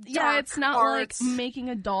satanic, yeah, dark it's not arts. like making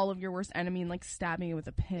a doll of your worst enemy and like stabbing it with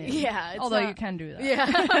a pin. Yeah, it's although not- you can do that.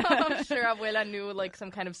 Yeah. I'm sure Abuela knew, like, some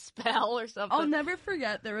kind of spell or something. I'll never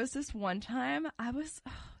forget. There was this one time I was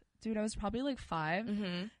probably like 5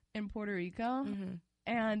 Mm-hmm. in Puerto Rico. Mm-hmm.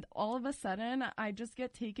 And all of a sudden, I just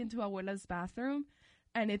get taken to Abuela's bathroom,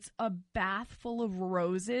 and it's a bath full of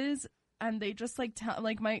roses. And they just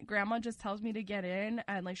like my grandma just tells me to get in,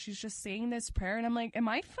 and like she's just saying this prayer, and I'm like, am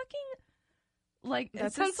I fucking like That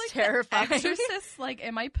is sounds this, like, terrifying. The Exorcist? Like,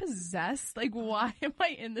 am I possessed? Like, why am I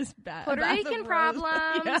in this Puerto bath Rican of problems.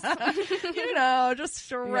 roses? Yeah. You know,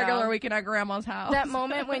 just a regular Yeah. weekend at grandma's house. That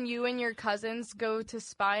moment when you and your cousins go to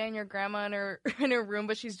spy on your grandma in her room,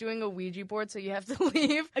 but she's doing a Ouija board, so you have to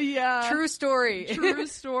leave. yeah, True story. true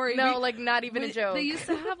story. No, like, not even a joke. They used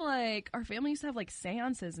to have like our family used to have like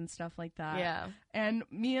seances and stuff like that. Yeah. And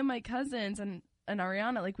me and my cousins and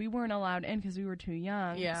Ariana, like, we weren't allowed in because we were too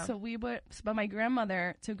young. Yeah. So but my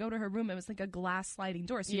grandmother, to go to her room, it was like a glass sliding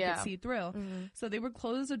door, so you Yeah. could see through. Mm-hmm. So they would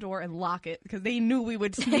close the door and lock it because they knew we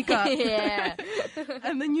would sneak up. Yeah.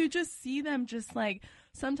 And then you just see them just like,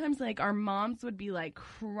 sometimes like our moms would be like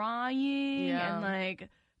crying Yeah. and like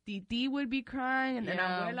Titi would be crying, and then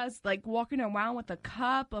Yeah. Abuela's like walking around with a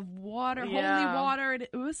cup of water, Yeah. holy water. And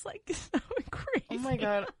it was like so crazy. Oh my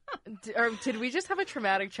God. Did we just have a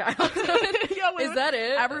traumatic childhood? Yeah, Is that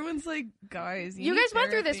it? Everyone's like, guys, You need guys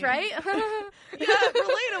went through this, therapy." right? Yeah,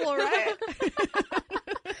 relatable, right?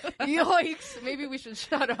 Yikes. Maybe we should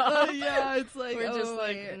shut up. Yeah, it's like, We're just oh,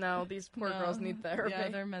 like, wait. no, these poor No. girls need therapy. Yeah,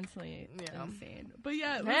 they're mentally Yeah. insane. But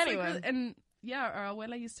yeah, it was like Anyway. really- and yeah, our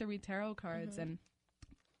abuela used to read tarot cards and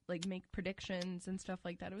like make predictions and stuff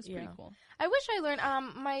like that. It was pretty Yeah. cool. I wish I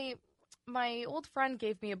learned. My old friend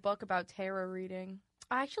gave me a book about tarot reading.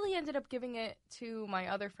 I actually ended up giving it to my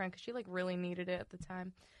other friend because she like really needed it at the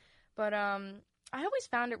time. But I always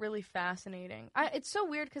found it really fascinating. It's so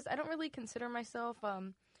weird because I don't really consider myself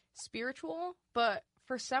spiritual, but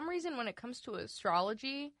for some reason when it comes to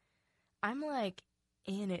astrology, I'm like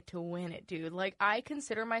in it to win it, dude. Like, I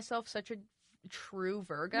consider myself such a true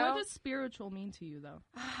Virgo. What does spiritual mean to you, though?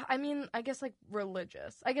 I mean, I guess like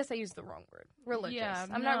religious. I guess I used the wrong word. Religious. Yeah,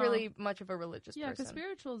 I'm not no. really much of a religious Yeah, because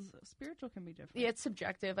person. spiritual can be different. Yeah, it's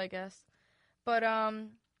subjective, I guess. But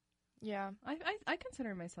yeah, I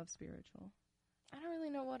consider myself spiritual. I don't really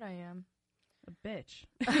know what I am. A bitch.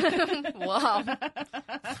 Wow.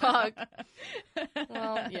 Fuck.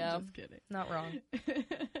 Well, yeah. Just kidding. Not wrong.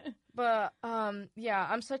 But yeah,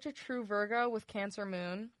 I'm such a true Virgo with Cancer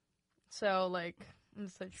moon. So like, I'm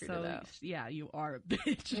so true to that. Yeah, you are a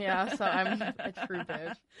bitch. Yeah, so I'm a true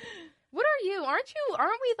bitch. What are you?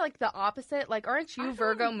 Aren't we like the opposite? Like, aren't I you don't-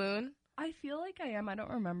 Virgo moon? I feel like I am. I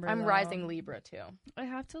don't remember. I'm though. rising Libra too. I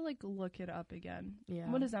have to like look it up again.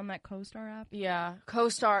 Yeah. What is on that CoStar app? Yeah.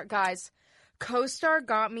 CoStar, guys. CoStar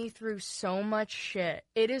got me through so much shit.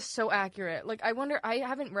 It is so accurate. Like, I wonder, I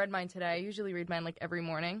haven't read mine today. I usually read mine like every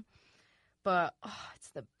morning. But, oh, it's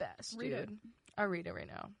the best, Read dude. it. I'll read it right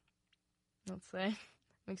now. Let's see. I'm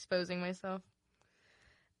exposing myself.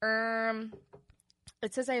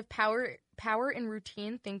 It says I have power in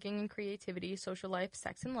routine, thinking and creativity, social life,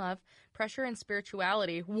 sex and love, pressure and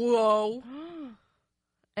spirituality. Whoa.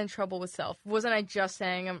 And trouble with self. Wasn't I just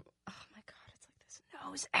saying oh my God, it's like this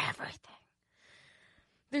knows everything.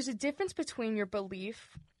 There's a difference between your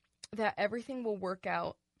belief that everything will work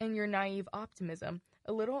out and your naive optimism.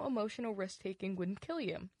 A little emotional risk-taking wouldn't kill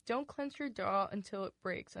you. Don't clench your jaw until it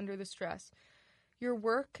breaks under the stress. Your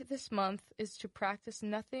work this month is to practice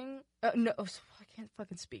nothing. I can't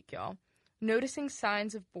fucking speak, y'all. Noticing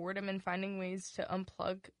signs of boredom and finding ways to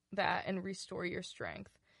unplug that and restore your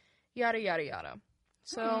strength. Yada, yada, yada.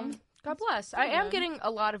 So, God bless. I am getting a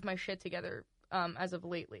lot of my shit together as of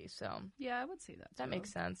lately, so. Yeah, I would see that. That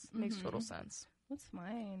makes sense. Makes total sense. What's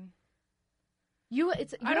mine?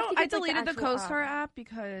 I deleted the CoStar app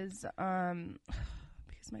because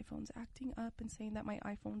my phone's acting up and saying that my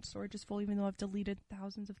iPhone storage is full, even though I've deleted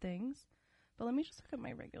thousands of things. But let me just look at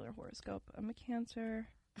my regular horoscope. I'm a Cancer.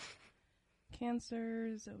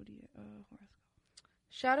 Cancer, Zodiac, horoscope.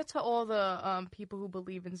 Shout out to all the people who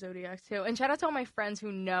believe in zodiacs too, and shout out to all my friends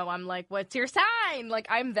who know I'm like, what's your sign? Like,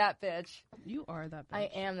 I'm that bitch. You are that bitch. I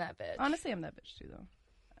am that bitch. Honestly, I'm that bitch too,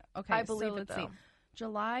 though. Okay, I believe let's it, see. though.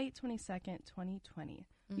 July 22nd, 2020.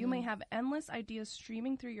 You may have endless ideas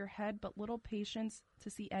streaming through your head, but little patience to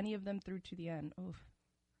see any of them through to the end. Oof.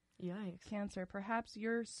 Yikes. Cancer. Perhaps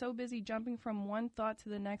you're so busy jumping from one thought to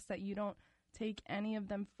the next that you don't take any of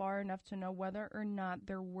them far enough to know whether or not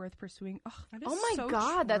they're worth pursuing. That is Oh my so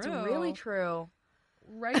God, that's true. really true.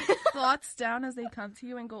 Write thoughts down as they come to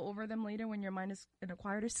you and go over them later when your mind is in a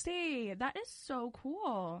quieter state. That is so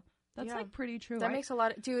cool. That's Yeah. like pretty true. That makes a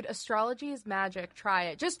lot of... Dude, astrology is magic. Try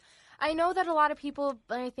it. I know that a lot of people,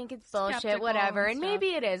 I think it's bullshit, Skeptical whatever, and and stuff.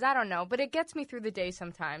 maybe it is. I don't know, but it gets me through the day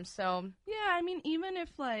sometimes, so... Yeah, I mean, even if,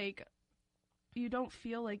 like, you don't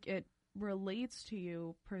feel like it relates to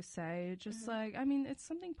you, per se, just, like, I mean, it's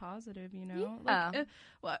something positive, you know? Yeah.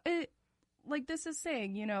 Like this is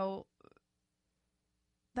saying, you know,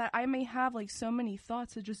 that I may have, like, so many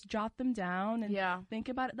thoughts to just jot them down and think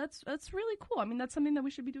about it. That's really cool. I mean, that's something that we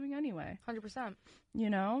should be doing anyway. 100%. You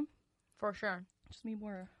know? For sure. Just be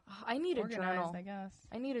more I need a organized, journal. I guess.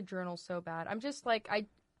 I need a journal so bad. I'm just, like,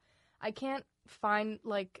 I can't find,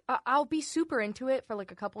 like... I'll be super into it for,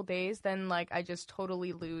 like, a couple days, then, like, I just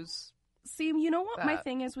totally lose... See, you know what my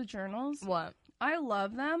thing is with journals? What? I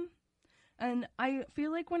love them. And I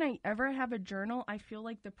feel like when I ever have a journal, I feel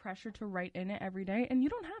like the pressure to write in it every day. And you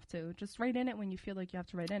don't have to. Just write in it when you feel like you have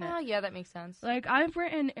to write in it. Oh, yeah, that makes sense. Like, I've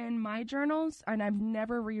written in my journals, and I've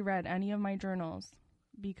never reread any of my journals.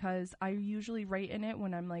 Because I usually write in it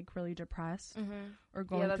when I'm, like, really depressed. Or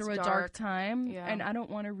going through a dark time. Yeah. And I don't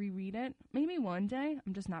want to reread it. Maybe one day.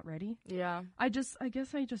 I'm just not ready. Yeah. I guess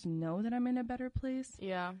I just know that I'm in a better place.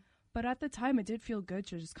 Yeah. But at the time, it did feel good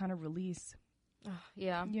to just kind of release.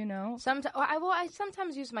 Yeah. You know? I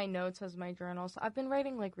sometimes use my notes as my journals. I've been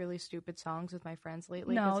writing, like, really stupid songs with my friends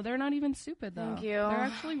lately. No, they're not even stupid, though. Thank you. They're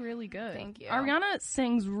actually really good. Thank you. Ariana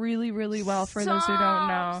sings really, really well, for those who don't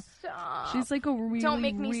know. Stop. She's like a really, Don't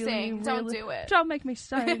make me really, sing. Really, Don't do it. Don't make me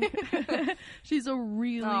sing. She's a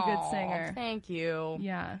really good Aw, singer. Thank you.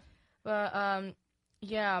 Yeah. But,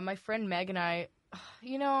 yeah, my friend Meg and I,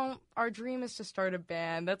 you know, our dream is to start a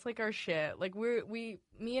band. That's, like, our shit. Like, me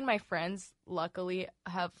and my friends, luckily,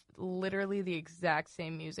 have literally the exact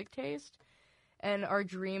same music taste. And our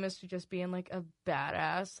dream is to just be in, like, a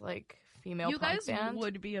badass, like, female You punk guys band.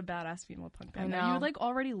 would be a badass female punk band. I know. You, like,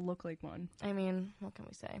 already look like one. I mean, what can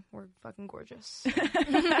we say? We're fucking gorgeous.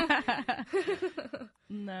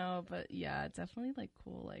 No, but yeah, it's definitely, like,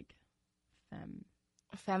 cool, like,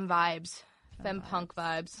 Femme vibes. Femme punk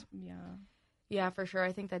vibes. Yeah. Yeah, for sure.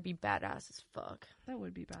 I think that'd be badass as fuck. That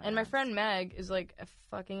would be badass. And my friend Meg is, like, a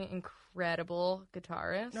fucking incredible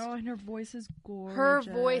guitarist. No, and her voice is gorgeous. Her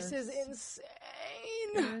voice is insane.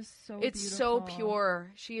 It is so It's beautiful. so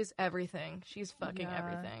pure. She is everything. She's fucking Yeah.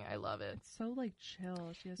 everything. I love it. It's so, like,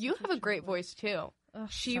 chill. She has You such have a great chill voice, too. Ugh,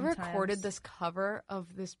 She sometimes. recorded this cover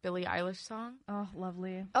of this Billie Eilish song. Oh,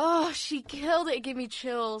 lovely. Oh, she killed it. It gave me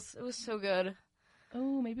chills. It was so good.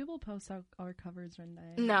 Oh, maybe we'll post our covers one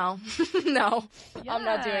day. No. No. I'm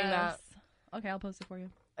not doing that. Yes. Okay, I'll post it for you.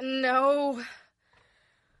 No.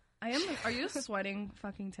 I am. Are you sweating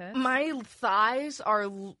fucking tits? My thighs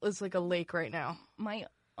is like a lake right now. My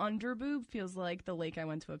underboob feels like the lake I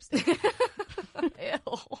went to upstate. Ew.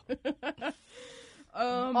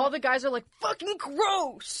 All the guys are like, fucking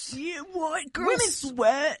gross. Yeah, what? Women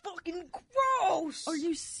sweat? Fucking gross. Are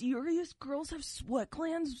you serious? Girls have sweat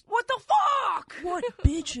glands? What the fuck? What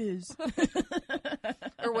bitches?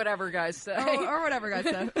 Or whatever guys say. or whatever guys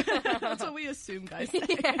say. That's what we assume guys say.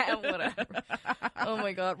 Yeah, whatever. Oh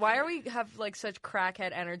my god. Why are we have like such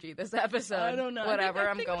crackhead energy this episode? I don't know. Whatever,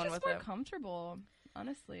 I I'm think going we're with just more it. comfortable,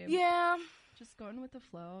 honestly. Yeah. Just going with the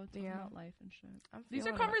flow, talking Yeah. about life and shit. I'm These are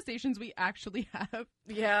feeling it. conversations we actually have.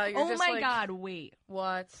 Yeah, you're Oh just my like, god, wait.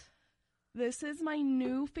 What? This is my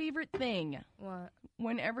new favorite thing. What?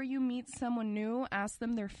 Whenever you meet someone new, ask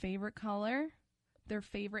them their favorite color, their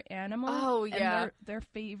favorite animal, Oh, yeah. and their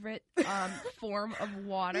favorite form of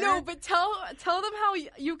water. No, but tell them how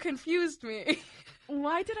you confused me.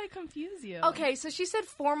 Why did I confuse you? Okay, so she said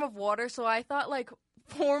form of water, so I thought like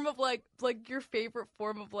form of like your favorite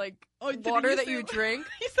form of like Oh, did water you that say- you drink.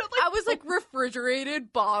 You said I was like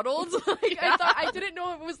refrigerated, bottled. Like I didn't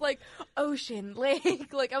know it was like ocean,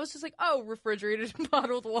 lake. Like I was just like, oh, refrigerated,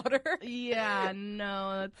 bottled water. Yeah,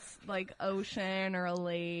 no, it's like ocean or a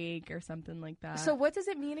lake or something like that. So what does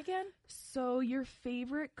it mean again? So your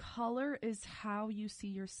favorite color is how you see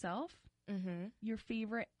yourself. Mm-hmm. Your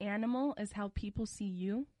favorite animal is how people see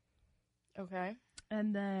you. Okay.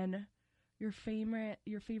 And then your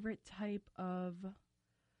favorite type of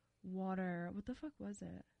water. What the fuck was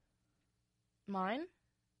it? Mine?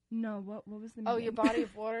 No, what was the Oh, meaning? your body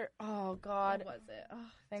of water. Oh God. What was it? Oh,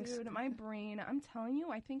 Thanks. dude, my brain. I'm telling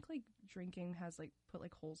you, I think like drinking has like put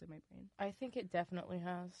like holes in my brain. I think it definitely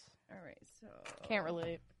has. All right, so Can't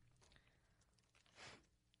relate.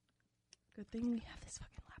 Good thing we have this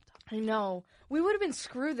fucking laptop. I know. We would have been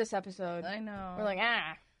screwed this episode. I know. We're like,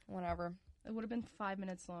 whatever. It would have been 5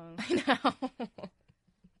 minutes long. I know.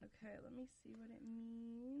 Okay, let me see what it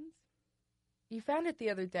means. You found it the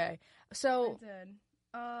other day. So I did.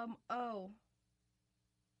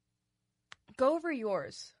 go over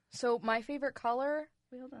yours. So my favorite color.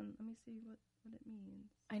 Wait, hold on. Let me see what it means.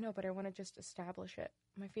 I know, but I want to just establish it.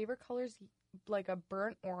 My favorite color is like a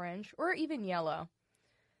burnt orange or even yellow.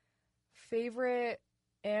 Favorite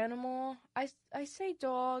animal? I say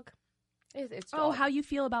dog. It's dog. Oh, how you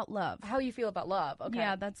feel about love. How you feel about love. Okay.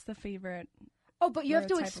 Yeah, that's the favorite. Oh, but you have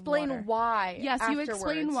to type of explain water. why. Yes, you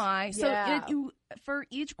explain afterwards. why. So Yeah. for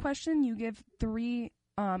each question, you give 3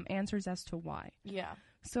 answers as to why. Yeah.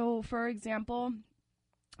 So, for example,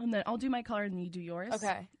 and then I'll do my color and you do yours.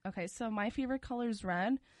 Okay. Okay, so my favorite color is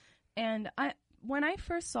red. And when I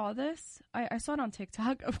first saw this, I saw it on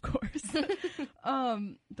TikTok, of course.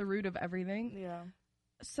 The root of everything. Yeah.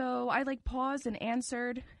 So I like paused and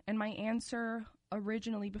answered, and my answer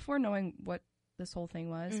originally, before knowing what this whole thing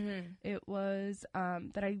was, it was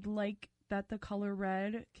that I like that the color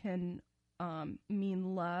red can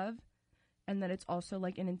mean love, and that it's also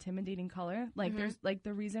like an intimidating color. Like there's like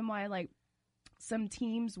the reason why like some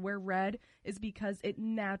teams wear red is because it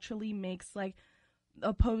naturally makes like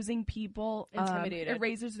opposing people Intimidated. it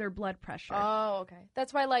raises their blood pressure. Oh, okay.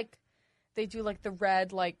 That's why like they do like the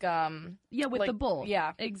red like yeah, with like, the bull.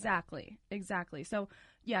 Yeah. Exactly. So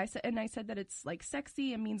yeah, I said that it's like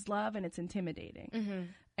sexy, it means love, and it's intimidating.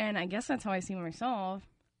 And I guess that's how I see myself.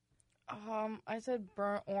 I said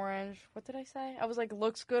burnt orange. What did I say? I was like,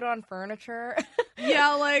 looks good on furniture.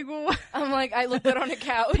 Yeah, like I'm like, I look good on a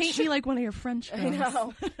couch. paint me like one of your French I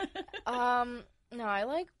girls. know. No, I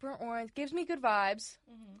like burnt orange. Gives me good vibes.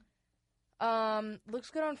 Looks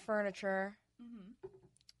good on furniture.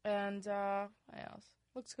 And what else?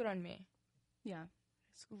 Looks good on me. Yeah.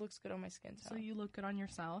 Looks good on my skin So tone. you look good on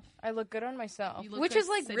yourself. I look good on myself, You look which good is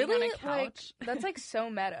like sitting really on a like couch. that's like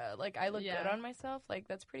so meta. Like I look Yeah. good on myself. Like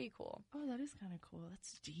that's pretty cool. Oh, that is kind of cool.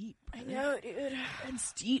 That's deep. I know, dude.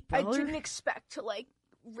 That's deep, I brother. didn't expect to like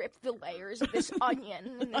rip the layers of this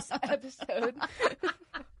onion in this episode.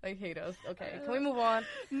 I hate us. Okay, can we move on?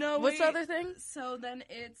 No, What's the wait. other thing? So then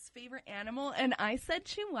it's favorite animal, and I said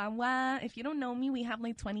Chihuahua. If you don't know me, we have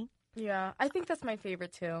like 20. Yeah, I think that's my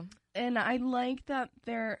favorite too. And I like that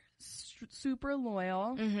they're super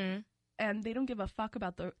loyal, and they don't give a fuck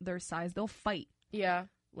about their size. They'll fight. Yeah.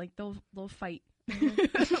 Like they'll fight.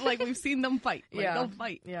 Like we've seen them fight. Like, Yeah. they'll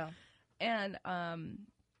fight. Yeah. And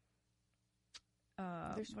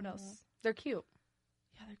There's what else? They're cute.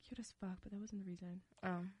 Yeah, they're cute as fuck, but that wasn't the reason.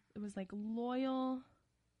 Oh. It was like loyal,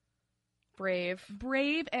 Brave.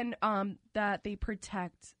 and that they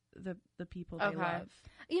protect the people they Okay. love.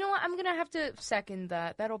 You know what? I'm gonna have to second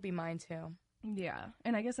that. That'll be mine too. Yeah,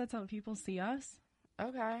 and I guess that's how people see us.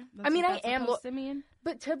 Okay. That's I mean, what I that's am, supposed to mean.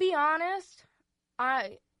 but to be honest,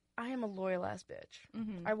 I am a loyal ass bitch.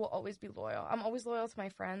 Mm-hmm. I will always be loyal. I'm always loyal to my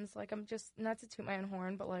friends. Like, I'm just, not to toot my own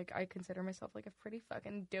horn, but like, I consider myself like a pretty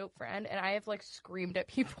fucking dope friend. And I have like screamed at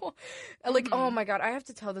people. Like, oh my God, I have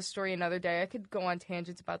to tell this story another day. I could go on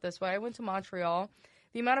tangents about this. When I went to Montreal,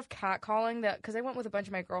 the amount of catcalling that, because I went with a bunch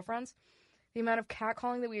of my girlfriends, the amount of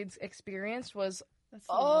catcalling that we had experienced was That's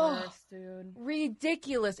the worst, dude.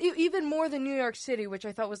 ridiculous. Even more than New York City, which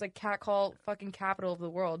I thought was like catcall fucking capital of the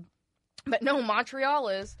world. But no, Montreal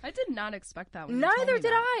is. I did not expect that. When you told Neither me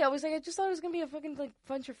did that. I. I was like, I just thought it was gonna be a fucking like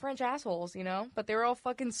bunch of French assholes, you know. But they were all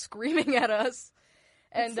fucking screaming at us.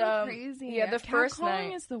 It's And so crazy. yeah, the first Catcalling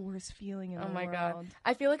night is the worst feeling in the oh my world. God,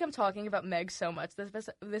 I feel like I'm talking about Meg so much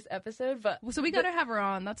this episode, but So we gotta have her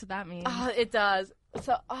on. That's what that means. it does.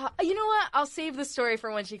 So you know what? I'll save the story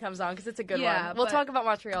for when she comes on because it's a good Yeah, one. We'll but- talk about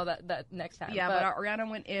Montreal that next time. yeah, but Ariana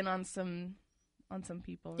went in on some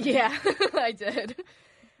people. Right? Yeah, I did.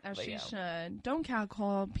 As But she yeah. should. Don't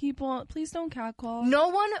catcall. People, please don't catcall. No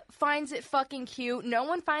one finds it fucking cute. No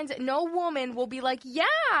one finds it. No woman will be like,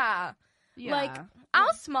 yeah. Yeah. Like,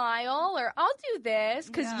 I'll smile or I'll do this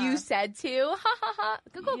because Yeah. you said to. Ha ha ha.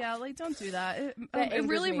 Go. Yeah, like, don't do that. It angers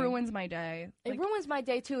really me. ruins my day. It Like, ruins my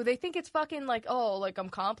day too. They think it's fucking like, oh, like I'm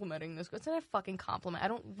complimenting this. It's not a fucking compliment. I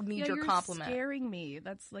don't need yeah, your you're compliment. scaring me.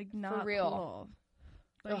 That's, like, not real. cool.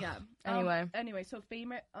 But, Ugh. yeah. Anyway, so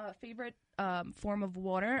favorite form of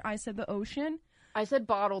water, I said the ocean. I said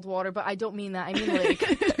bottled water, but I don't mean that. I mean lake.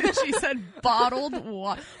 She said bottled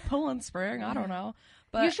water. Poland Spring, I don't know.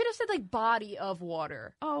 But You should have said like body of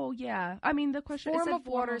water. oh, yeah. I mean, the question Form it said of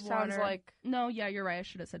water sounds like. No, yeah, you're right. I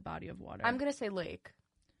should have said body of water. I'm gonna say lake.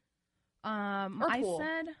 Or I pool.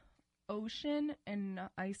 said ocean, and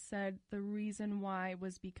I said the reason why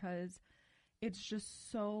was because it's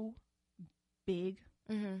just so big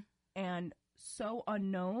Mm-hmm. and so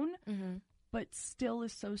unknown, Mm-hmm. but still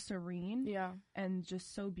is so serene Yeah. and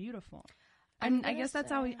just so beautiful. I'm And I gonna guess that's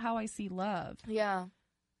say- how I see love, Yeah.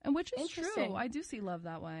 and which is true. Interesting. I do see love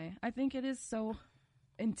that way. I think it is so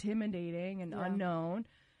intimidating and Yeah. unknown,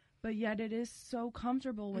 but yet it is so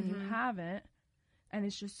comfortable when you Mhm. have it. And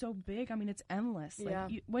it's just so big. I mean, it's endless. Like, Yeah.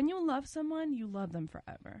 when you love someone, you love them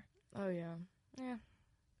forever. Oh yeah. Yeah.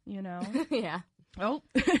 You know? Yeah. Oh.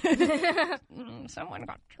 Someone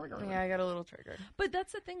got triggered. Yeah. I got a little triggered. But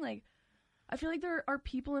that's the thing. Like, I feel like there are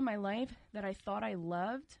people in my life that I thought I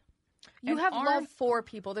loved. You and have aren't- love for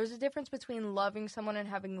people. There's a difference between loving someone and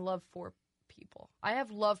having love for people. I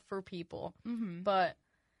have love for people, Mhm. but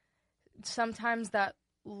sometimes that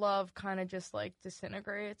love kind of just like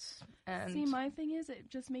disintegrates. And See, my thing is, it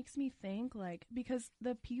just makes me think, like, because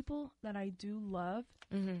the people that I do love,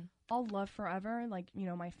 Mhm. I'll love forever. Like, you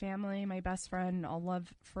know, my family, my best friend, I'll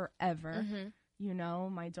love forever. Mhm. You know,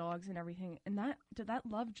 my dogs and everything. And that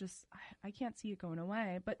love just, I can't see it going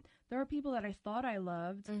away. But there are people that I thought I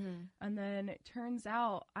loved. Mhm. And then it turns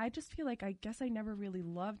out, I just feel like I guess I never really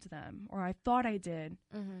loved them. Or I thought I did,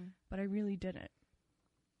 Mhm. but I really didn't.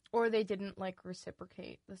 Or they didn't like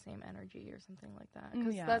reciprocate the same energy or something like that.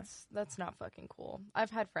 Because Yeah. that's not fucking cool.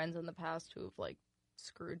 I've had friends in the past who've like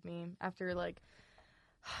screwed me after like.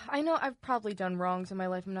 I know I've probably done wrongs in my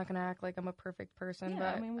life. I'm not gonna act like I'm a perfect person, Yeah,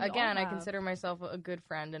 but I mean, we all again, I have. consider myself a good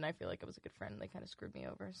friend, and I feel like I was a good friend. And they kind of screwed me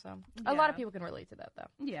over. So a lot of Yeah. people can relate to that,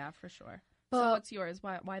 though. Yeah, for sure. But- So what's yours?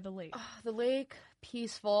 Why the lake? The lake,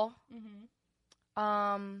 peaceful. Mm-hmm.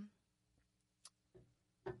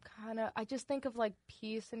 Kind of. I just think of like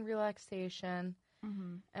peace and relaxation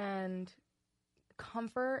Mm-hmm. and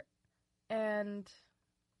comfort and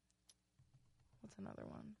what's another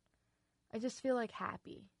one? I just feel like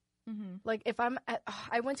happy. Mm-hmm. Like if I'm at,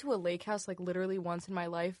 I went to a lake house like literally once in my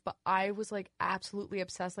life, but I was like absolutely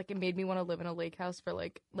obsessed. Like it made me want to live in a lake house for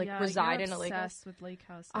like reside in a lake house. Obsessed with lake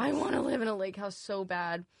houses. I want to live in a lake house so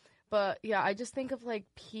bad. But yeah, I just think of like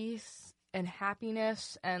peace and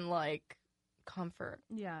happiness and like comfort.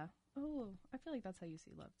 Yeah. Oh, I feel like that's how you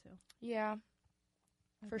see love too. Yeah,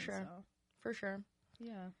 I For think sure. so. for sure.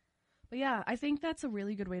 Yeah. But yeah, I think that's a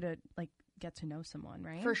really good way to like get to know someone,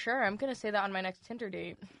 right? For sure. I'm going to say that on my next Tinder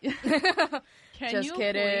date. Can Just you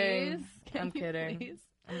kidding. please? Can I'm you kidding. please?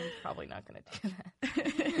 I'm probably not going to do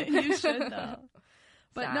that. You should though.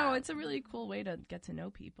 But no, Sad. it's a really cool way to get to know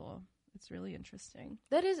people. It's really interesting.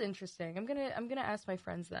 That is interesting. I'm gonna ask my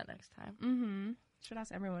friends that next time. Mm-hmm. Should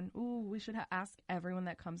ask everyone. Ooh, we should ask everyone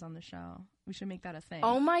that comes on the show. We should make that a thing.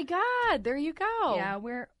 Oh my god, there you go. Yeah,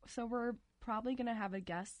 we're probably gonna have a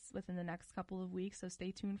guest within the next couple of weeks, so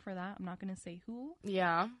stay tuned for that. I'm not gonna say who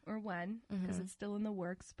Yeah. or when because Mhm. it's still in the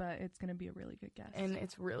works, but it's gonna be a really good guest. And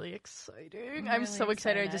it's really exciting. I'm I'm really so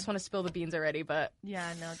excited. I excited. just want to spill the beans already, but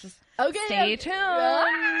yeah, no, just okay. stay tuned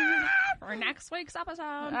Ah! for next week's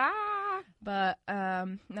episode. Ah. But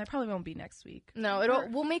that probably won't be next week. No,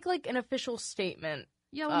 we'll make like an official statement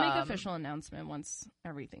Yeah, we'll make an Um, official announcement once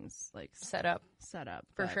everything's like set up set up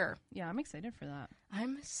for but, sure. Yeah, I'm excited for that.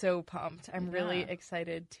 I'm so pumped. I'm really Yeah.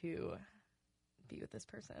 excited to be with this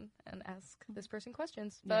person and ask this person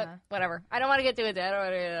questions. But Yeah. whatever. I don't want to get to it. I don't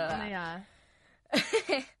want to Yeah, do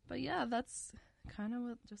but yeah, that's kind of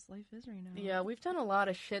what just life is right now. Yeah, we've done a lot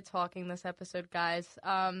of shit talking this episode, guys.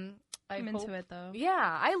 I'm hope- into it though.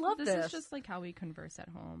 Yeah, I love This this. is just like how we converse at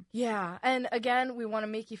home Yeah, and again, we want to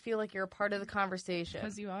make you feel like you're a part of the conversation.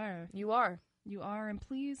 because you are, and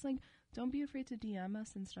please like don't be afraid to DM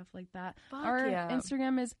us and stuff like that. Fuck Our yeah.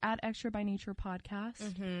 Instagram is at Extra by Nature Podcast.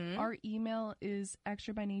 Mhm. Our email is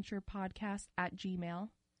extrabynaturepodcast@gmail.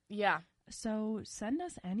 Yeah, So send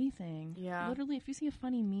us anything. Yeah. Literally, if you see a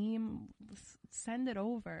funny meme, send it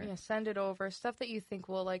over. yeah. Send it over. Stuff that you think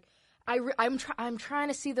will like. I'm trying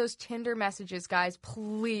to see those Tinder messages, guys.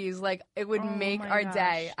 Please, like, it would make our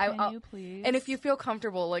day. Can you please? And if you feel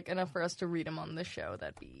comfortable, like, enough for us to read them on the show,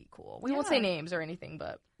 that'd be cool. We won't say names or anything,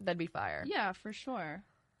 but that'd be fire. Yeah, for sure.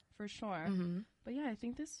 Mm-hmm. But yeah, I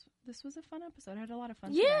think this was a fun episode. I had a lot of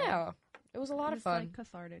fun. Yeah, today. It was a lot of fun. It was like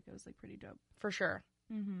cathartic. It was like pretty dope. For sure.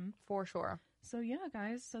 Mm-hmm. For sure. So yeah,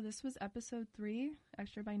 guys. So this was episode 3,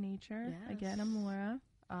 Extra by Nature. Yes. Again, I'm Laura.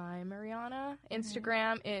 I'm Ariana.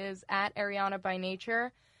 Instagram is at Ariana by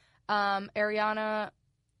Nature. Ariana,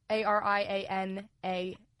 Ariana.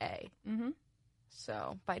 Mm-hmm.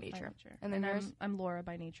 So by nature. And then I'm Laura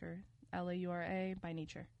by Nature. Laura by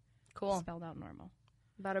Nature. Cool. Spelled out normal.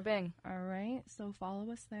 Bada bing. All right. So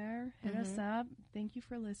follow us there. Hit us up. Thank you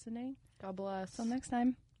for listening. God bless. Till next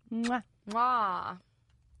time. Mwah. Mwah.